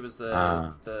 Yeah, she was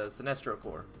the Sinestro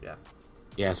Corps, yeah.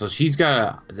 Yeah, so she's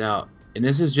got and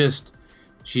this is just,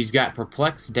 she's got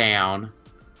Perplex down,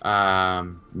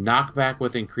 knockback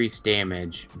with increased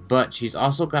damage, but she's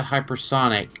also got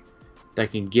Hypersonic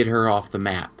that can get her off the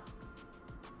map.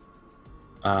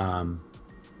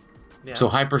 So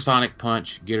Hypersonic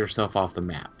Punch, get herself off the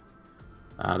map.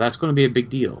 That's going to be a big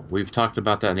deal. We've talked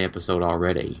about that in the episode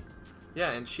already.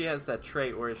 Yeah, and she has that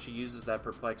trait where if she uses that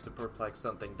Perplex to perplex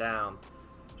something down,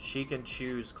 she can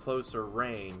choose closer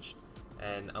range,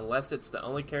 and unless it's the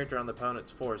only character on the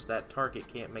opponent's force, that target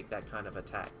can't make that kind of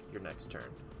attack your next turn.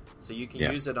 So you can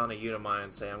use it on a Unimind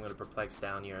and say, I'm going to perplex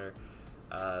down your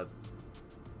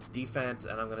defense,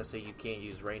 and I'm going to say you can't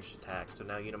use ranged attacks, so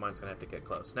now Unimind's going to have to get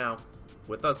close. Now,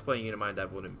 with us playing Unimind,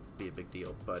 that wouldn't be a big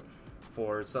deal, but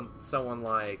for someone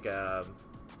like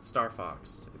Star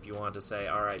Fox, if you wanted to say,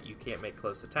 alright, you can't make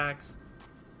close attacks,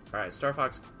 alright, Star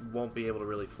Fox won't be able to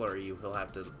really flurry you, he'll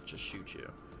have to just shoot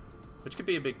you, which could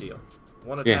be a big deal.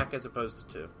 One attack as opposed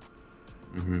to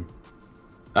two.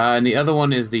 And the other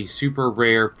one is the super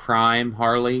rare Prime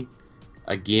Harley.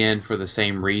 Again, for the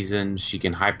same reason, she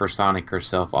can hypersonic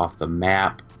herself off the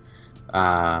map,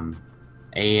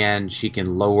 and she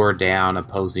can lower down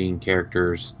opposing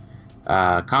characters'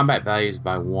 combat values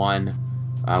by 1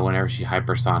 whenever she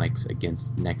hypersonics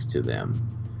against next to them.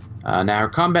 Now, her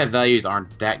combat values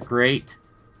aren't that great,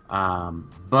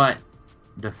 but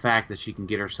the fact that she can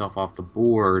get herself off the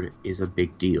board is a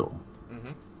big deal.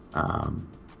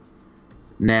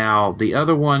 Now, the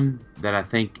other one that I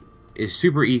think is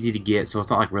super easy to get, so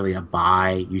it's not like really a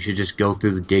buy. You should just go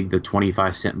through the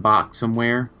 25-cent box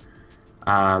somewhere.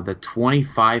 The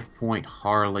 25-point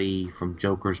Harley from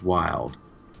Joker's Wild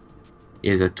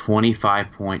is a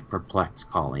 25-point Perplex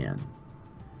call-in.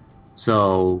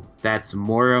 So that's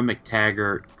Moira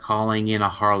McTaggart calling in a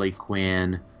Harley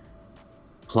Quinn,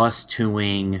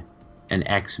 +2ing an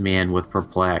X-Men with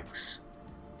Perplex,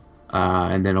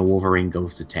 and then a Wolverine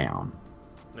goes to town.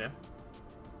 Yeah.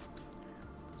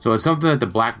 So it's something that the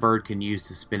Blackbird can use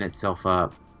to spin itself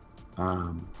up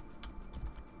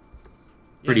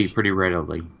pretty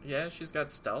readily. Yeah, she's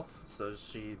got stealth, so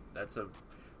that's a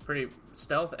pretty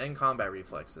stealth and combat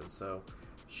reflexes, so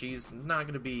she's not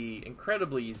going to be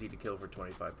incredibly easy to kill for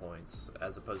 25 points,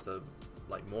 as opposed to,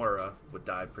 like, Moira would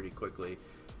die pretty quickly.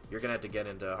 You're going to have to get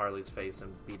into Harley's face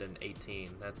and beat an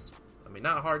 18. That's,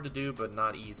 not hard to do, but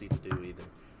not easy to do either.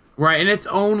 Right, and it's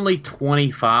only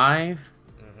 25.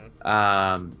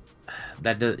 That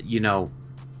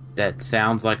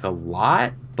sounds like a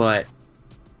lot, but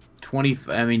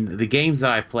the games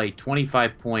that I played,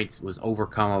 25 points was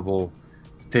overcomable,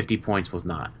 50 points was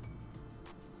not.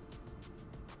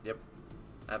 Yep,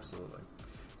 absolutely.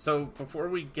 So before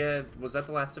we was that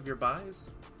the last of your buys?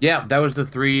 Yeah, that was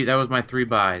my 3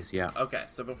 buys, yeah. Okay,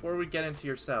 so before we get into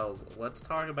your sells, let's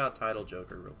talk about Title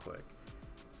Joker real quick.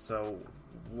 So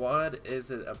what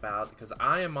is it about? Because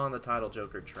I am on the Title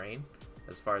Joker train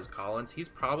as far as Collins. He's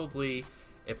probably,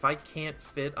 if I can't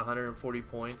fit 140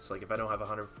 points, like if I don't have a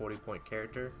 140 point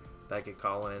character that I could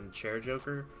call in Chair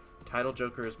Joker, Title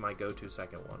Joker is my go-to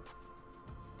second one.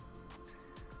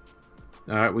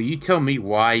 Alright, well you tell me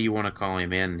why you want to call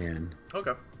him in then.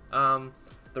 Okay.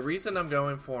 the reason I'm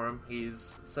going for him,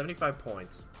 he's 75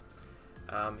 points.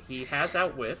 He has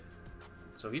Outwit,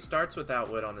 so he starts with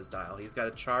Outwit on his dial. He's got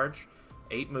a charge,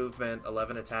 8 movement,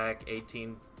 11 attack,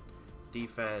 18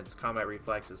 defense, combat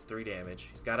reflexes, 3 damage.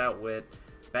 He's got Outwit,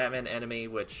 Batman Enemy,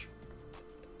 which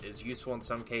is useful in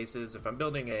some cases. If I'm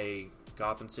building a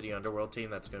Gotham City Underworld team,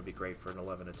 that's going to be great for an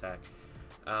 11 attack.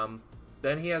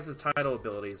 Then he has his title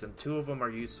abilities, and 2 of them are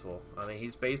useful. I mean,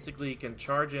 he's basically can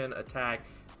charge in, attack,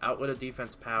 outwit a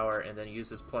defense power, and then use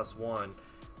his +1,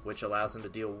 which allows him to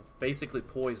deal basically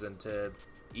poison to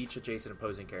each adjacent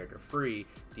opposing character. Free,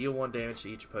 deal 1 damage to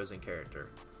each opposing character.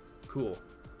 Cool.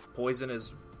 Poison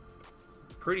is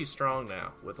pretty strong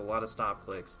now, with a lot of stop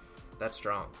clicks. That's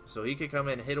strong. So he could come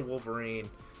in, hit a Wolverine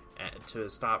to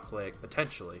stop click,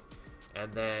 potentially,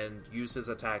 and then use his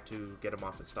attack to get him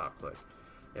off his stop click.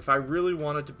 If I really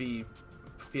wanted to be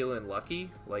feeling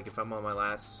lucky, like if I'm on my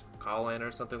last call-in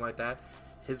or something like that,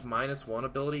 his -1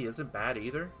 ability isn't bad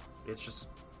either. It's just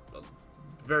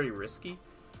very risky.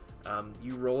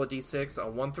 You roll a d6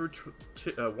 on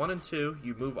 1 and 2.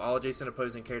 You move all adjacent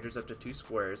opposing characters up to 2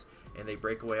 squares, and they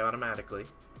break away automatically,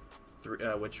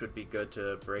 which would be good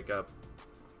to break up,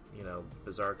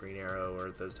 Bizarre Green Arrow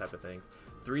or those type of things.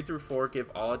 3 through 4 give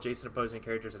all adjacent opposing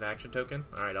characters an action token.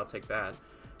 Alright, I'll take that.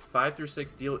 5 through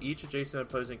 6 deal each adjacent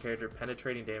opposing character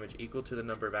penetrating damage equal to the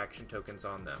number of action tokens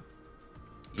on them.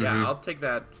 Yeah, I'll take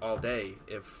that all day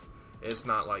if it's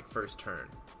not like first turn.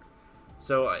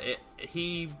 So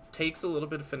he takes a little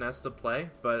bit of finesse to play,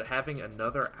 but having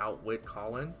another Outwit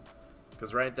call-in,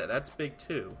 because that's big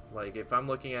too. Like if I'm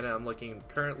looking at it, I'm looking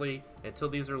currently, until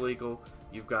these are legal,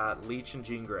 you've got Leech and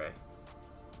Jean Grey.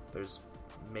 There's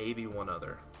maybe one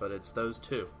other, but it's those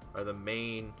 2 are the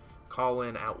main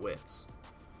call-in Outwits.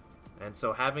 And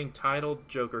so having titled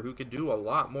Joker, who can do a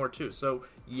lot more too. So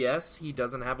yes, he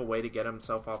doesn't have a way to get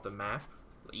himself off the map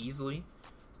easily.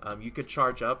 You could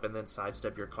charge up and then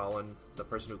sidestep your call-in, the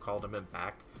person who called him in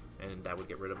back, and that would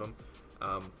get rid of him.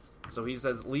 So he's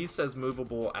at least as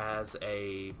movable as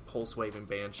a Pulse-Waving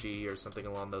Banshee or something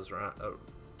along those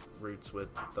routes with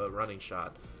the running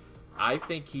shot. I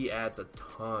think he adds a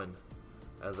ton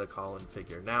as a call-in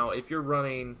figure. Now, if you're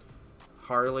running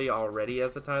Harley already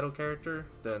as a title character,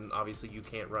 then obviously you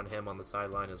can't run him on the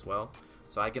sideline as well.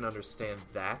 So I can understand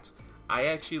that. I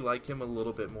actually like him a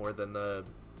little bit more than the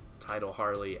title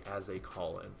Harley as a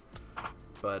call-in.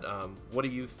 But what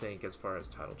do you think as far as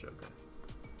title Joker?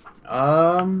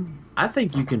 I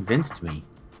think you convinced me.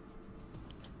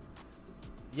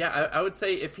 Yeah, I would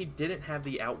say if he didn't have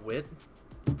the Outwit,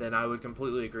 then I would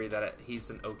completely agree that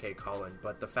he's an okay call-in.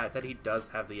 But the fact that he does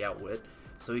have the Outwit,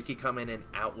 so he could come in and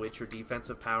outwit your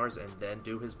defensive powers and then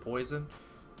do his poison,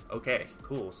 okay,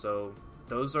 cool. So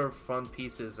those are fun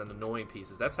pieces and annoying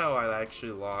pieces. That's how I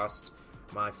actually lost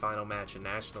my final match in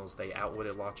Nationals. They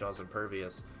outwitted Lockjaw's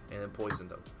Impervious and then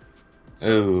poisoned them.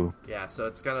 So, yeah, so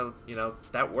it's kind of,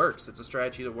 that works. It's a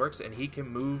strategy that works, and he can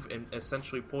move and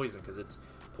essentially poison, because it's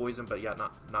poison, but yet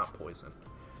not poison.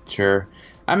 Sure.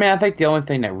 I mean, I think the only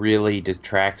thing that really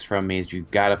distracts from me is you've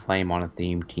got to play him on a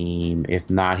theme team. If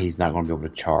not, he's not going to be able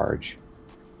to charge.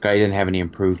 He didn't have any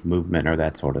improved movement or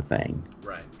that sort of thing.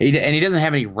 Right. And he doesn't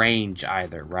have any range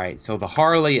either, right? So the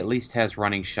Harley at least has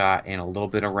running shot and a little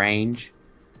bit of range.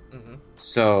 Mm-hmm.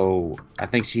 So I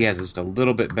think she has just a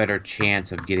little bit better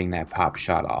chance of getting that pop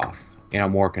shot off in a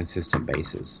more consistent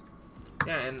basis.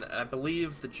 Yeah, and I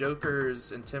believe the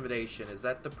Joker's Intimidation, is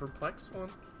that the Perplex one?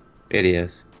 It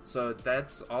is. So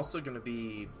that's also going to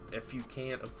be, if you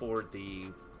can't afford the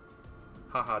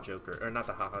Haha Joker, or not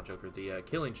the Haha Joker, the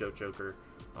Killing Joke Joker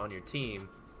on your team,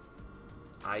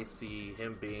 I see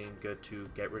him being good to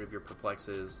get rid of your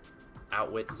Perplexes,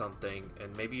 outwit something,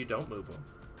 and maybe you don't move them.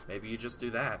 Maybe you just do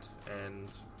that, and...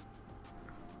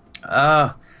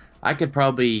 I could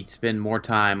probably spend more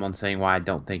time on saying why I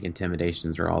don't think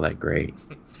Intimidations are all that great.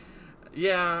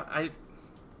 Yeah,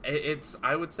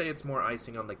 I would say it's more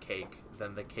icing on the cake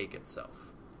than the cake itself.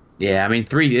 Yeah, I mean,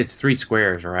 it's 3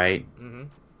 squares, right? Mm-hmm.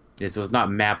 Yeah, so it's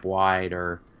not map wide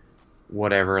or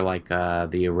whatever like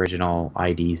the original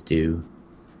IDs do.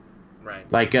 Right.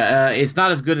 Like, it's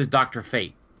not as good as Dr.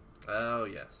 Fate. Oh,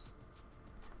 yes.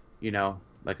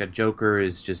 Like a Joker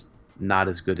is just not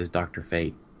as good as Dr.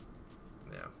 Fate.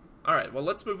 Yeah. Alright, well,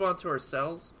 let's move on to our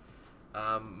cells.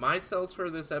 My cells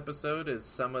for this episode is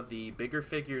some of the bigger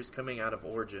figures coming out of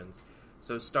Origins.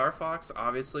 So Star Fox,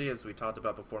 obviously, as we talked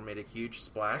about before, made a huge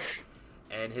splash,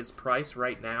 and his price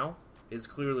right now is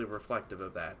clearly reflective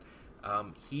of that.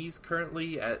 He's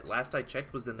currently, at last I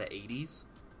checked, was in the 80s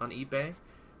on eBay,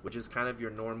 which is kind of your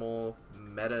normal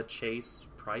meta chase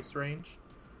price range.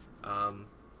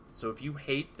 So if you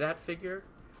hate that figure,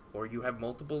 or you have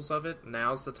multiples of it,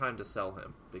 now's the time to sell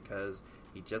him, because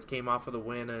he just came off of the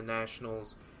win in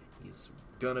Nationals. He's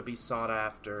going to be sought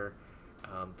after.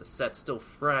 The set's still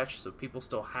fresh, so people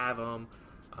still have him,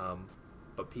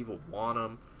 but people want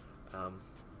him,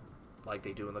 like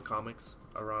they do in the comics,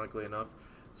 ironically enough.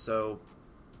 So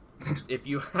if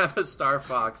you have a Star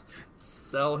Fox,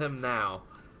 sell him now,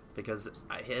 because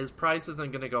his price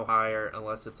isn't going to go higher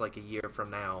unless it's like a year from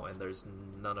now and there's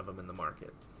none of them in the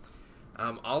market.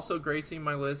 Also gracing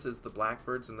my list is the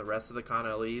Blackbirds and the rest of the Con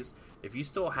LEs. If you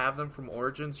still have them from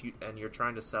Origins and you're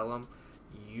trying to sell them,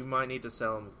 you might need to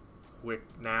sell them quick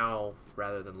now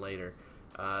rather than later.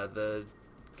 The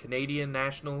Canadian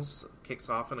Nationals kicks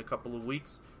off in a couple of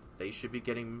weeks. They should be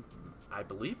getting, I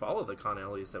believe, all of the Con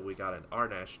LEs that we got at our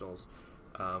Nationals.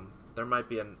 There might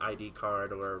be an ID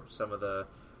card or some of the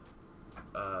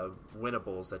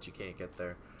winnables that you can't get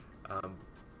there.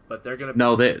 But they're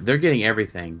gonna they're getting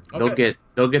everything. Okay.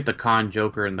 They'll get the Con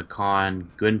Joker and the Con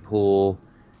Gunpool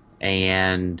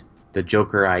and the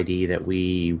Joker ID that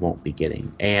we won't be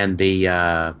getting, and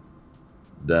the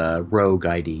Rogue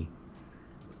ID.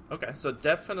 Okay, so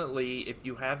definitely, if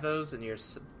you have those and you're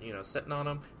sitting on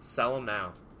them, sell them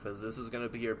now, because this is going to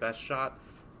be your best shot.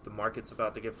 The market's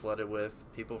about to get flooded with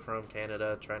people from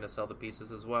Canada trying to sell the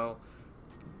pieces as well.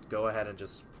 Go ahead and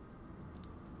just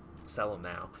sell them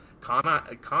now. Con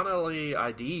LE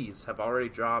IDs have already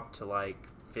dropped to like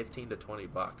 $15 to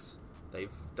 $20.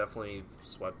 They've definitely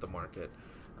swept the market.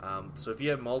 So if you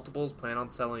have multiples, plan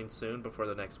on selling soon before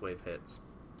the next wave hits.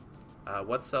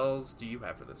 What sells do you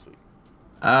have for this week?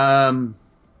 I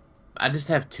just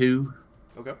have two.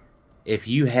 Okay. If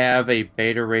you have a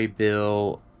Beta Ray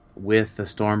Bill with a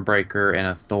Stormbreaker and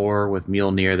a Thor with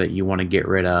Mjolnir that you want to get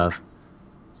rid of,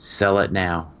 sell it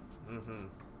now. Mm-hmm.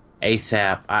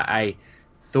 ASAP. I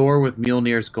Thor with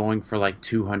Mjolnir is going for like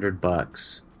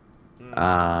 $200.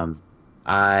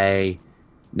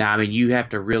 You have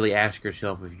to really ask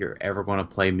yourself if you're ever going to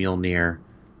play Mjolnir.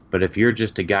 But if you're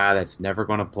just a guy that's never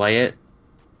going to play it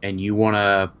and you want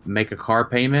to make a car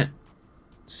payment,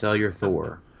 sell your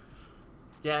Thor.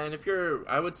 Yeah, and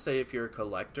I would say if you're a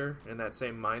collector in that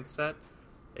same mindset,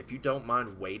 if you don't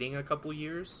mind waiting a couple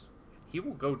years, he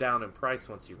will go down in price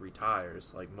once he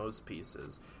retires, like most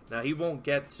pieces. Now, he won't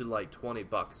get to like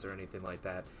 $20 or anything like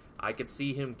that. I could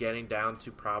see him getting down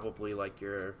to probably like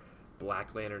your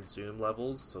Black Lantern Zoom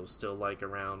levels, so still like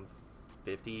around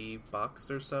 $50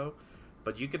 or so.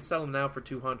 But you could sell him now for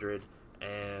 $200,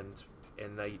 and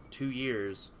in 2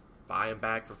 years, buy him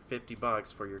back for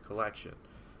 $50 for your collection.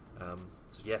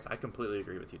 So yes, I completely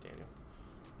agree with you, Daniel.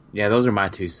 Yeah, those are my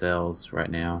two sells right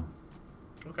now.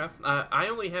 Okay. I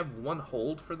only have one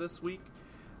hold for this week,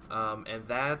 and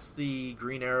that's the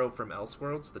Green Arrow from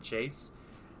Elseworlds, the Chase.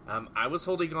 I was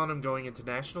holding on him going into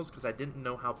Nationals because I didn't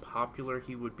know how popular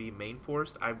he would be main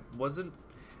forced. I wasn't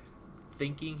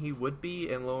thinking he would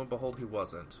be, and lo and behold, he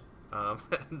wasn't. I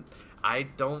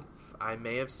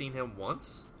may have seen him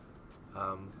once,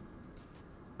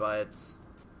 but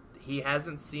he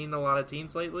hasn't seen a lot of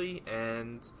teams lately,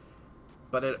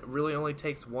 but it really only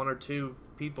takes one or two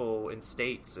people in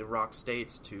rock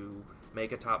states to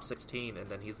make a top 16,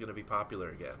 and then he's going to be popular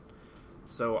again.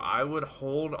 So I would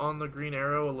hold on the Green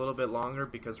Arrow a little bit longer,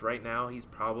 because right now he's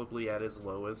probably at his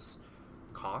lowest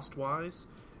cost-wise,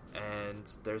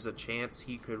 and there's a chance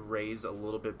he could raise a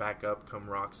little bit back up come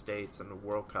Rock States and the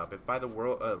World Cup. If by the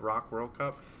Rock World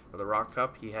Cup or the Rock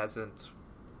Cup he hasn't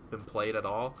been played at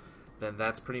all, then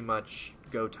that's pretty much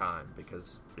go time,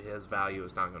 because his value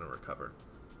is not going to recover.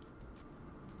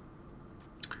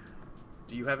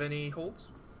 Do you have any holds?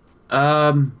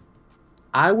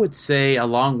 I would say,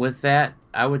 along with that,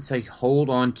 hold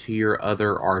on to your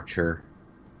other Archer.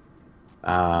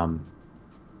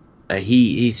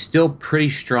 He's still pretty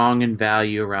strong in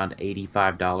value, around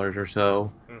 $85 or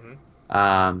so.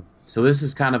 Mm-hmm. So this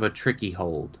is kind of a tricky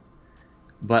hold.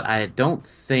 But I don't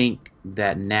think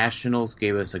that Nationals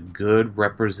gave us a good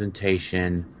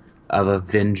representation of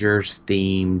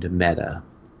Avengers-themed meta.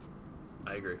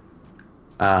 I agree.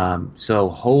 So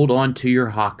hold on to your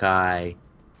Hawkeye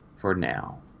for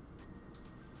now.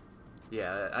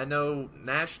 Yeah, I know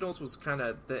Nationals was kind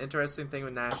of... The interesting thing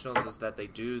with Nationals is that they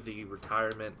do the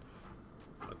retirement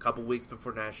a couple weeks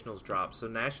before Nationals drop. So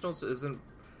Nationals isn't...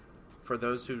 For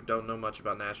those who don't know much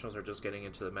about Nationals or just getting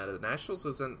into the meta, Nationals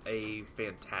isn't a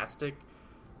fantastic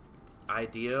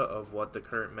idea of what the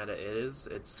current meta is.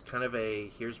 It's kind of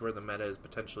here's where the meta is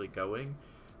potentially going,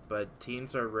 but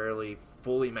teams are rarely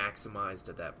fully maximized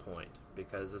at that point,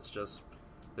 because it's just...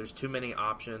 There's too many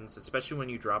options, especially when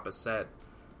you drop a set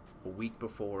a week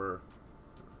before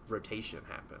rotation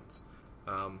happens.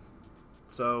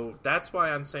 So that's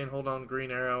why I'm saying hold on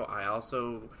Green Arrow. I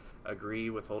also agree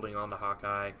with holding on to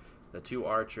Hawkeye. The two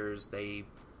Archers, they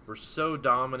were so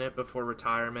dominant before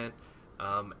retirement,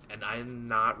 and I'm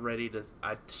not ready to...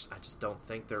 I just don't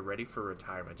think they're ready for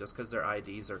retirement. Just because their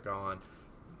IDs are gone,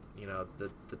 you know,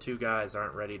 the two guys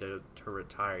aren't ready to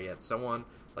retire yet. Someone,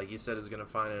 like you said, is going to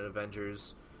find an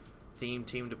Avengers theme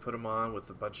team to put them on with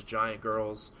a bunch of giant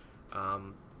girls.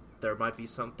 There might be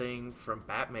something from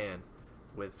Batman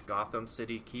with Gotham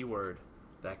City keyword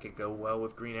that could go well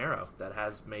with Green Arrow. That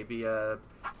has maybe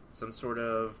some sort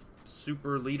of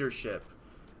super leadership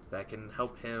that can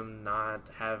help him not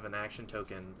have an action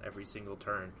token every single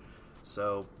turn.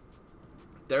 So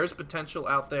there's potential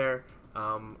out there.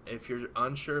 If you're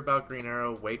unsure about Green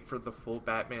Arrow, wait for the full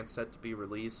Batman set to be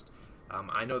released.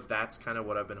 I know that's kind of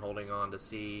what I've been holding on to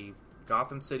see.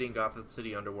 Gotham City and Gotham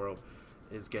City Underworld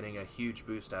is getting a huge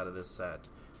boost out of this set.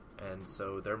 And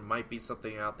so there might be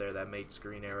something out there that makes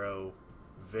Green Arrow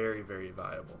very, very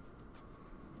viable.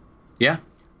 Yeah,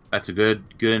 that's a good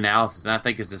analysis. And I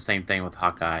think it's the same thing with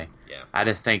Hawkeye. Yeah. I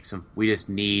just think we just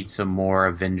need some more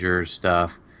Avengers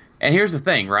stuff. And here's the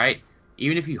thing, right?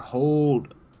 Even if you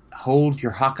hold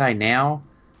your Hawkeye now,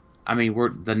 I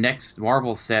mean, the next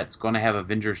Marvel set's going to have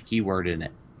Avengers keyword in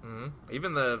it. Mm-hmm.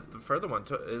 Even the further one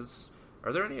is...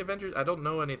 Are there any Avengers? I don't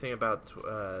know anything about,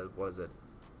 what is it,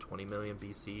 20 million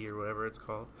BC or whatever it's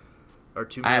called? Or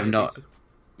 2 million BC?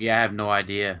 Yeah, I have no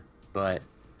idea. But,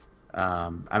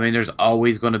 I mean, there's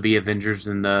always going to be Avengers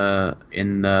in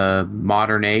the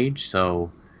modern age,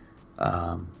 so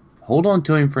hold on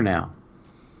to him for now.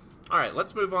 All right,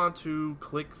 let's move on to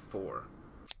Click 4.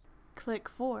 Click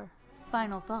 4.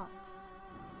 Final thoughts.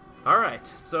 All right,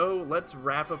 so let's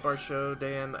wrap up our show,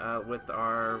 Dan, with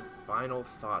our final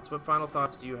thoughts. What final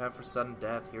thoughts do you have for Sudden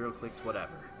Death, Hero Clicks,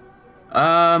 whatever?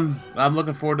 I'm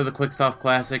looking forward to the Clicksoft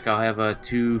Classic. I'll have a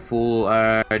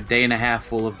day and a half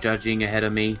full of judging ahead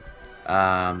of me.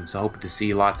 So hope to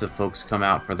see lots of folks come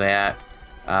out for that.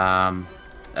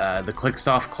 The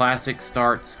Clicksoft Classic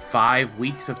starts 5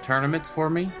 weeks of tournaments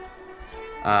for me.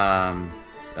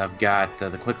 I've got the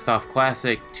Clicksoft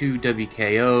Classic, 2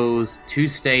 WKOs, 2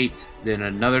 states, then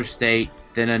another state,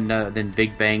 then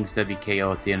Big Bang's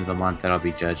WKO at the end of the month that I'll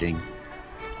be judging.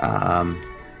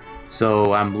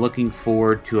 So I'm looking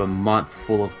forward to a month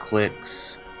full of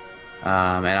clicks,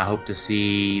 and I hope to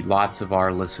see lots of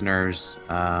our listeners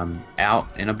out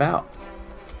and about.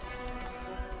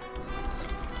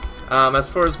 As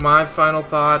far as my final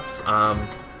thoughts,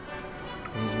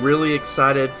 really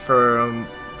excited from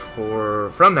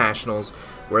Nationals,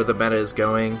 where the meta is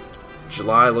going.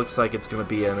 July looks like it's going to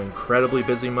be an incredibly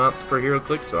busy month for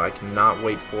HeroClix, so I cannot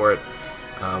wait for it.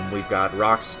 We've got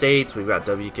Rock States, we've got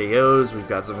WKOs, we've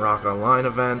got some Rock Online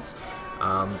events.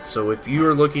 So if you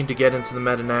are looking to get into the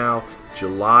meta now,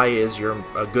 July is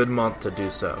a good month to do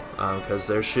so, because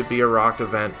there should be a Rock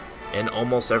event in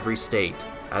almost every state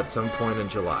at some point in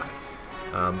July.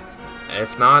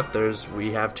 If not,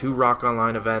 we have 2 Rock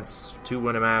Online events, 2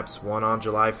 Winamaps, one on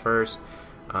July 1st,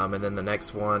 and then the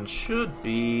next one should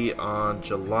be on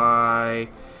July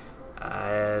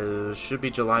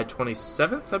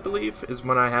 27th, I believe, is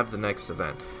when I have the next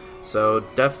event. So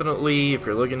definitely, if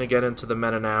you're looking to get into the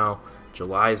meta now,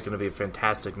 July is going to be a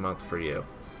fantastic month for you.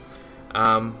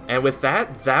 And with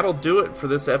that'll do it for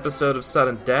this episode of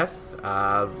Sudden Death.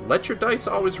 Let your dice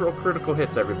always roll critical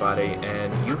hits, everybody,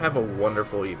 and you have a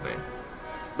wonderful evening.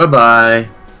 Bye-bye.